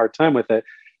they're having a hard time with it,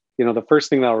 the first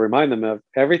thing that I'll remind them of,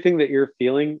 everything that you're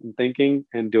feeling and thinking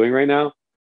and doing right now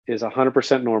is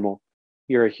 100% normal.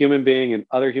 You're a human being, and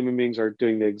other human beings are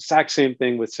doing the exact same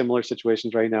thing with similar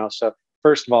situations right now. So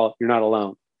first of all, you're not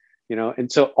alone.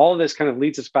 And so all of this kind of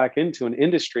leads us back into an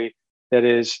industry that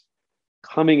is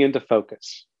coming into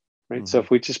focus, right? Mm-hmm. So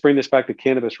if we just bring this back to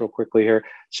cannabis real quickly here.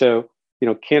 So,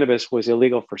 cannabis was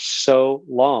illegal for so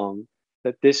long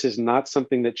that this is not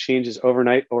something that changes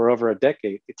overnight or over a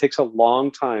decade. It takes a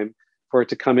long time for it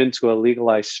to come into a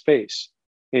legalized space.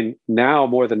 And now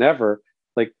more than ever,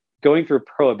 like going through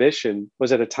prohibition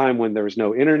was at a time when there was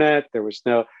no internet, there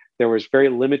was very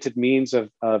limited means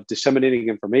of disseminating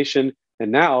information.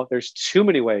 And now there's too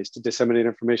many ways to disseminate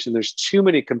information. There's too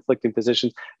many conflicting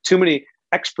positions, too many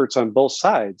experts on both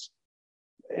sides.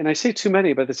 And I say too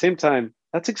many, but at the same time,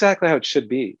 that's exactly how it should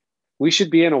be. We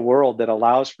should be in a world that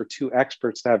allows for two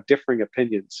experts to have differing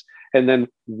opinions. And then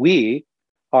we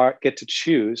get to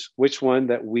choose which one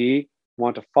that we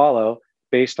want to follow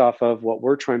based off of what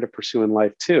we're trying to pursue in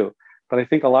life too. But I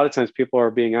think a lot of times people are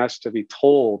being asked to be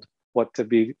told what to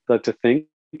think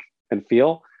and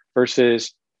feel,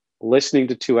 versus listening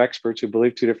to two experts who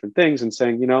believe two different things and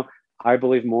saying, I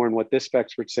believe more in what this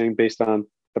expert's saying based on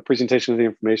the presentation of the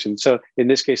information. So in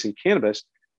this case, in cannabis,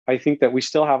 I think that we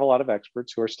still have a lot of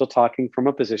experts who are still talking from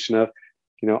a position of,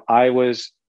 I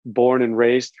was born and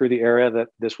raised through the era that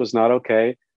this was not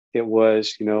okay. It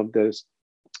was, this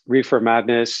reefer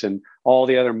madness and all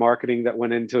the other marketing that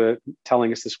went into it,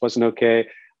 telling us this wasn't okay.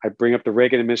 I bring up the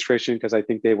Reagan administration because I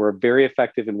think they were very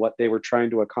effective in what they were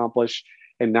trying to accomplish.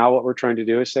 And now what we're trying to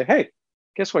do is say, hey,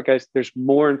 guess what, guys? There's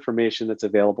more information that's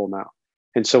available now.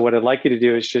 And so what I'd like you to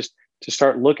do is just to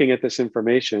start looking at this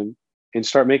information and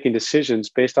start making decisions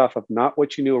based off of not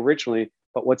what you knew originally,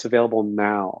 but what's available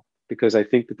now. Because I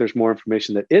think that there's more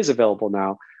information that is available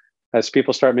now as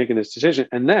people start making this decision.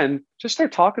 And then just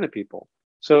start talking to people.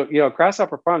 So, at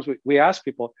Grasshopper Farms, we ask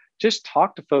people, just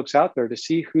talk to folks out there to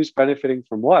see who's benefiting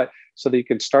from what, so that you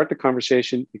can start the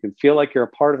conversation. You can feel like you're a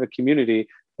part of a community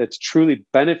that's truly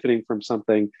benefiting from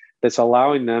something that's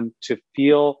allowing them to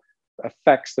feel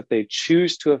effects that they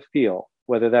choose to feel,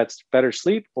 whether that's better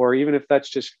sleep or even if that's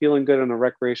just feeling good in a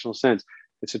recreational sense.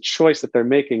 It's a choice that they're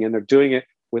making, and they're doing it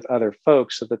with other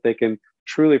folks so that they can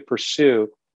truly pursue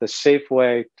the safe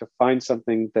way to find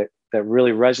something that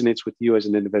really resonates with you as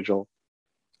an individual.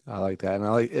 I like that. And I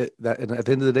like it that, and at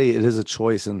the end of the day, it is a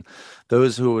choice. And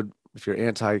those who would, if you're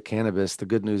anti-cannabis, the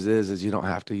good news is you don't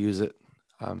have to use it.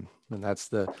 And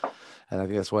I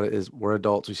think that's what it is. We're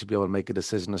adults. We should be able to make a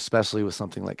decision, especially with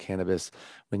something like cannabis.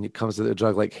 When it comes to a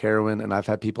drug like heroin, and I've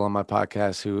had people on my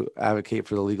podcast who advocate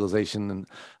for the legalization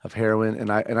of heroin,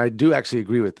 and I do actually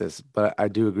agree with this, but I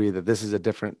do agree that this is a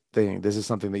different thing. This is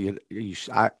something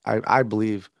that I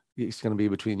believe it's going to be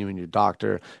between you and your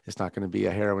doctor. It's not going to be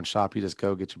a heroin shop. You just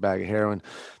go get your bag of heroin.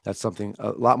 That's something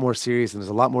a lot more serious, and there's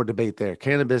a lot more debate there.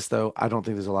 Cannabis, though, I don't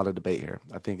think there's a lot of debate here.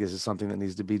 I think this is something that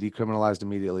needs to be decriminalized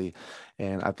immediately.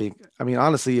 And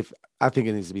honestly, I think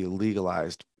it needs to be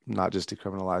legalized, not just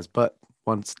decriminalized, but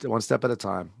one step at a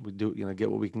time. We do,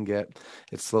 get what we can get.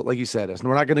 It's slow, like you said,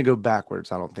 we're not going to go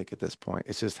backwards. I don't think at this point.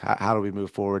 It's just how do we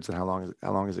move forwards, and how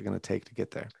long is it going to take to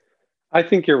get there? I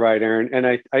think you're right, Aaron. And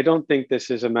I don't think this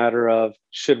is a matter of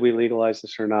should we legalize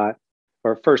this or not,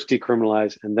 or first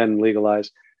decriminalize and then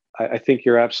legalize. I think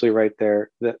you're absolutely right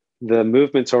there. The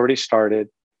movement's already started.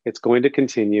 It's going to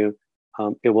continue.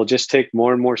 It will just take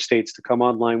more and more states to come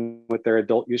online with their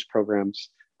adult use programs.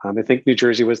 I think New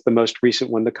Jersey was the most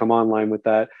recent one to come online with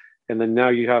that. And then now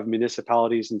you have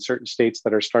municipalities in certain states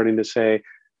that are starting to say,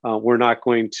 we're not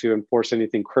going to enforce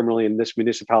anything criminally in this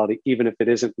municipality, even if it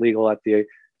isn't legal at the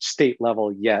state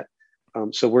level yet.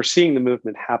 So we're seeing the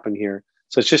movement happen here.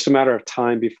 So it's just a matter of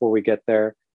time before we get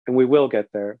there, and we will get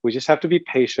there. We just have to be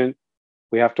patient.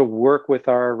 We have to work with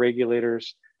our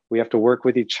regulators. We have to work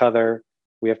with each other.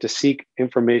 We have to seek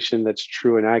information that's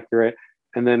true and accurate.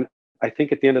 And then I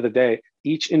think at the end of the day,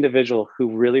 each individual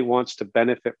who really wants to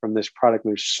benefit from this product,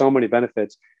 and there's so many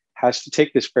benefits, has to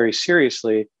take this very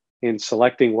seriously in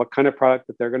selecting what kind of product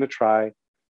that they're going to try,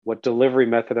 what delivery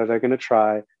method are they going to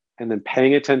try, and then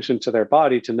paying attention to their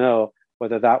body to know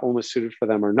whether that one was suited for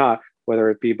them or not, whether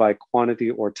it be by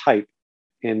quantity or type,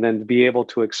 and then be able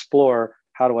to explore,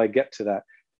 how do I get to that?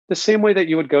 The same way that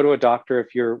you would go to a doctor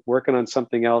if you're working on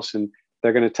something else and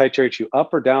they're going to titrate you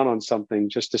up or down on something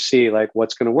just to see like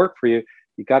what's going to work for you.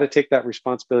 You got to take that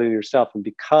responsibility on yourself. And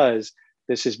because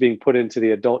this is being put into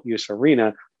the adult use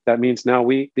arena, that means now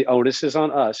the onus is on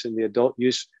us in the adult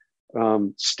use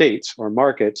states or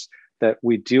markets, that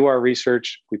we do our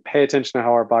research, we pay attention to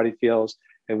how our body feels,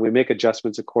 and we make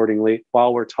adjustments accordingly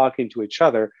while we're talking to each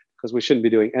other, because we shouldn't be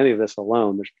doing any of this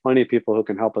alone. There's plenty of people who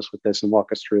can help us with this and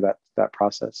walk us through that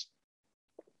process.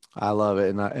 I love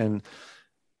it. And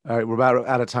all right, we're about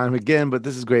out of time again, but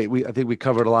this is great. I think we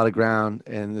covered a lot of ground,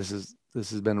 and this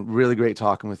has been really great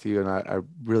talking with you. And I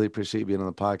really appreciate you being on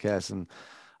the podcast. And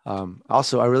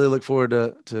also, I really look forward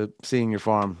to seeing your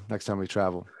farm next time we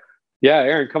travel. Yeah,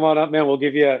 Aaron, come on up, man. We'll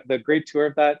give you the great tour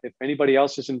of that. If anybody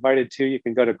else is invited too, you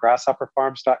can go to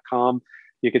grasshopperfarms.com.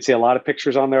 You can see a lot of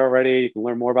pictures on there already. You can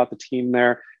learn more about the team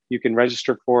there. You can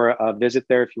register for a visit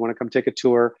there if you want to come take a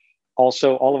tour.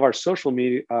 Also, all of our social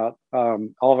media, all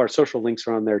of our social links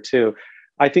are on there too.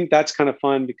 I think that's kind of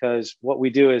fun because what we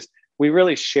do is we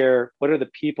really share what are the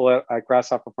people at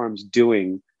Grasshopper Farms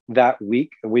doing that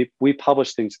week. And we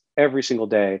publish things every single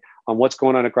day on what's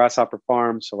going on at Grasshopper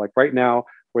Farms. So like right now,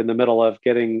 we're in the middle of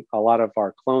getting a lot of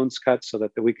our clones cut so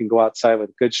that we can go outside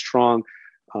with good, strong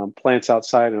plants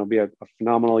outside, and it'll be a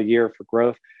phenomenal year for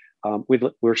growth.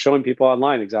 We're showing people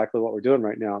online exactly what we're doing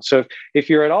right now. So if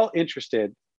you're at all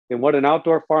interested in what an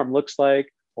outdoor farm looks like,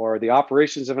 or the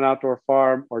operations of an outdoor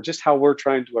farm, or just how we're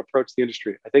trying to approach the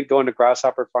industry, I think going to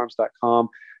grasshopperfarms.com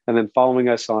and then following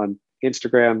us on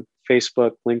Instagram,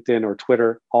 Facebook, LinkedIn, or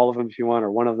Twitter, all of them if you want,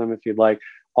 or one of them if you'd like.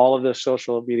 All of the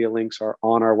social media links are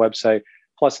on our website,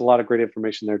 plus a lot of great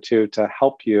information there too to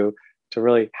help you to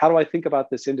really, how do I think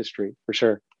about this industry for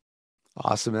sure.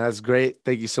 Awesome. That's great.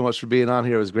 Thank you so much for being on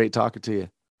here. It was great talking to you.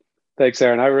 Thanks,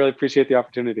 Aaron. I really appreciate the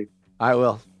opportunity. I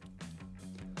will.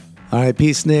 All right,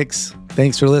 peace, Nicks.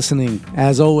 Thanks for listening.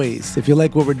 As always, if you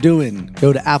like what we're doing,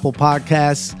 go to Apple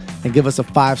Podcasts and give us a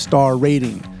 5-star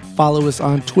rating. Follow us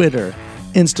on Twitter,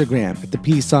 Instagram at the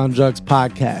Peace on Drugs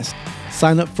Podcast.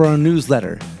 Sign up for our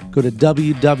newsletter. Go to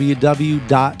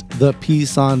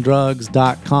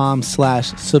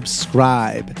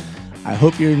www.thepeaceondrugs.com/subscribe. I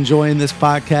hope you're enjoying this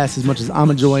podcast as much as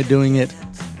I'm enjoying doing it.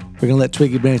 We're going to let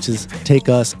Twiggy Branches take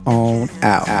us on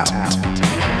out.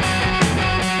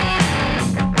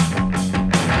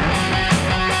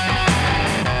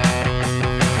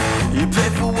 You pay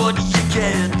for what you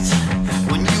get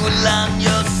when you align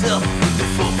yourself with the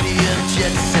 4 p.m.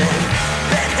 jet set.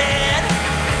 Bad head,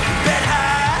 bad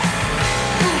high,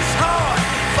 boots hard,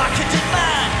 vodka did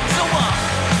mine. So I'm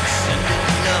sending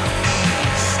love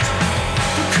east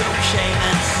to cocaine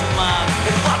and smog,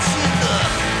 and watching the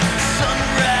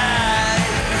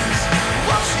sunrise,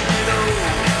 watching it all,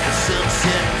 the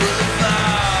Sunset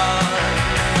Boulevard.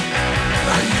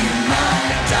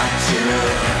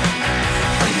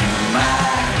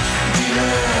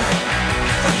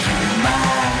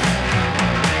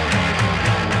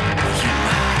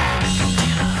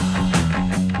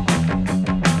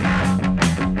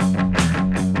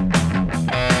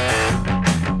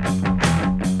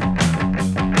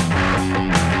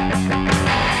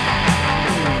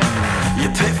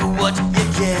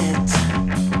 get.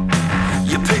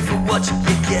 You pay for what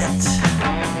you get.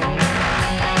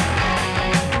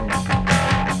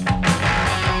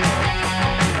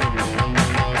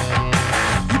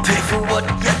 You pay for what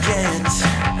you get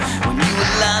when you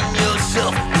align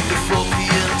yourself with the 4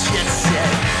 p.m. jet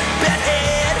set.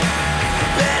 Bedhead,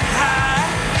 bed high,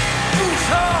 booze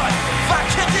hard, fire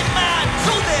kept in mind.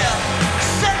 So they're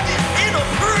sending in a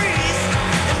priest,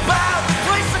 and by the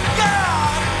grace of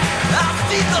God, I'll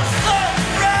see the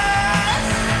sunrise.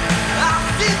 I'll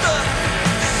see the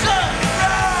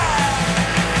sunrise.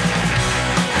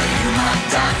 Are you my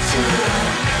doctor?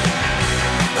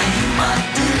 Are you my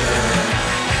dealer?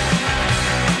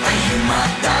 Are you my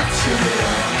doctor?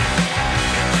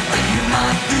 Are you my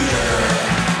dealer?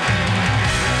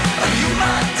 Are you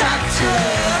my doctor?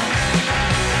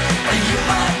 Are you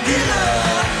my dealer?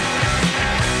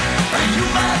 Are you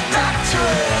my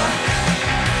doctor?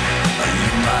 Are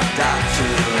you my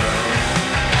doctor?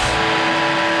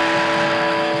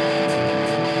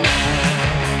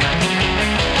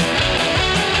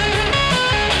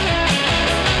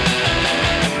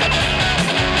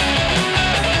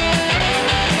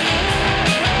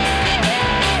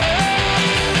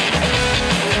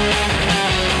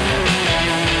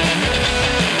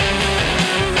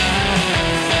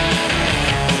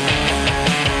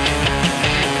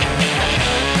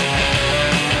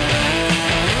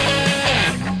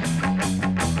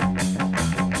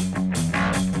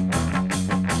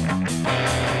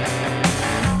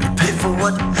 You pay for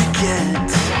what you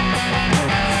get.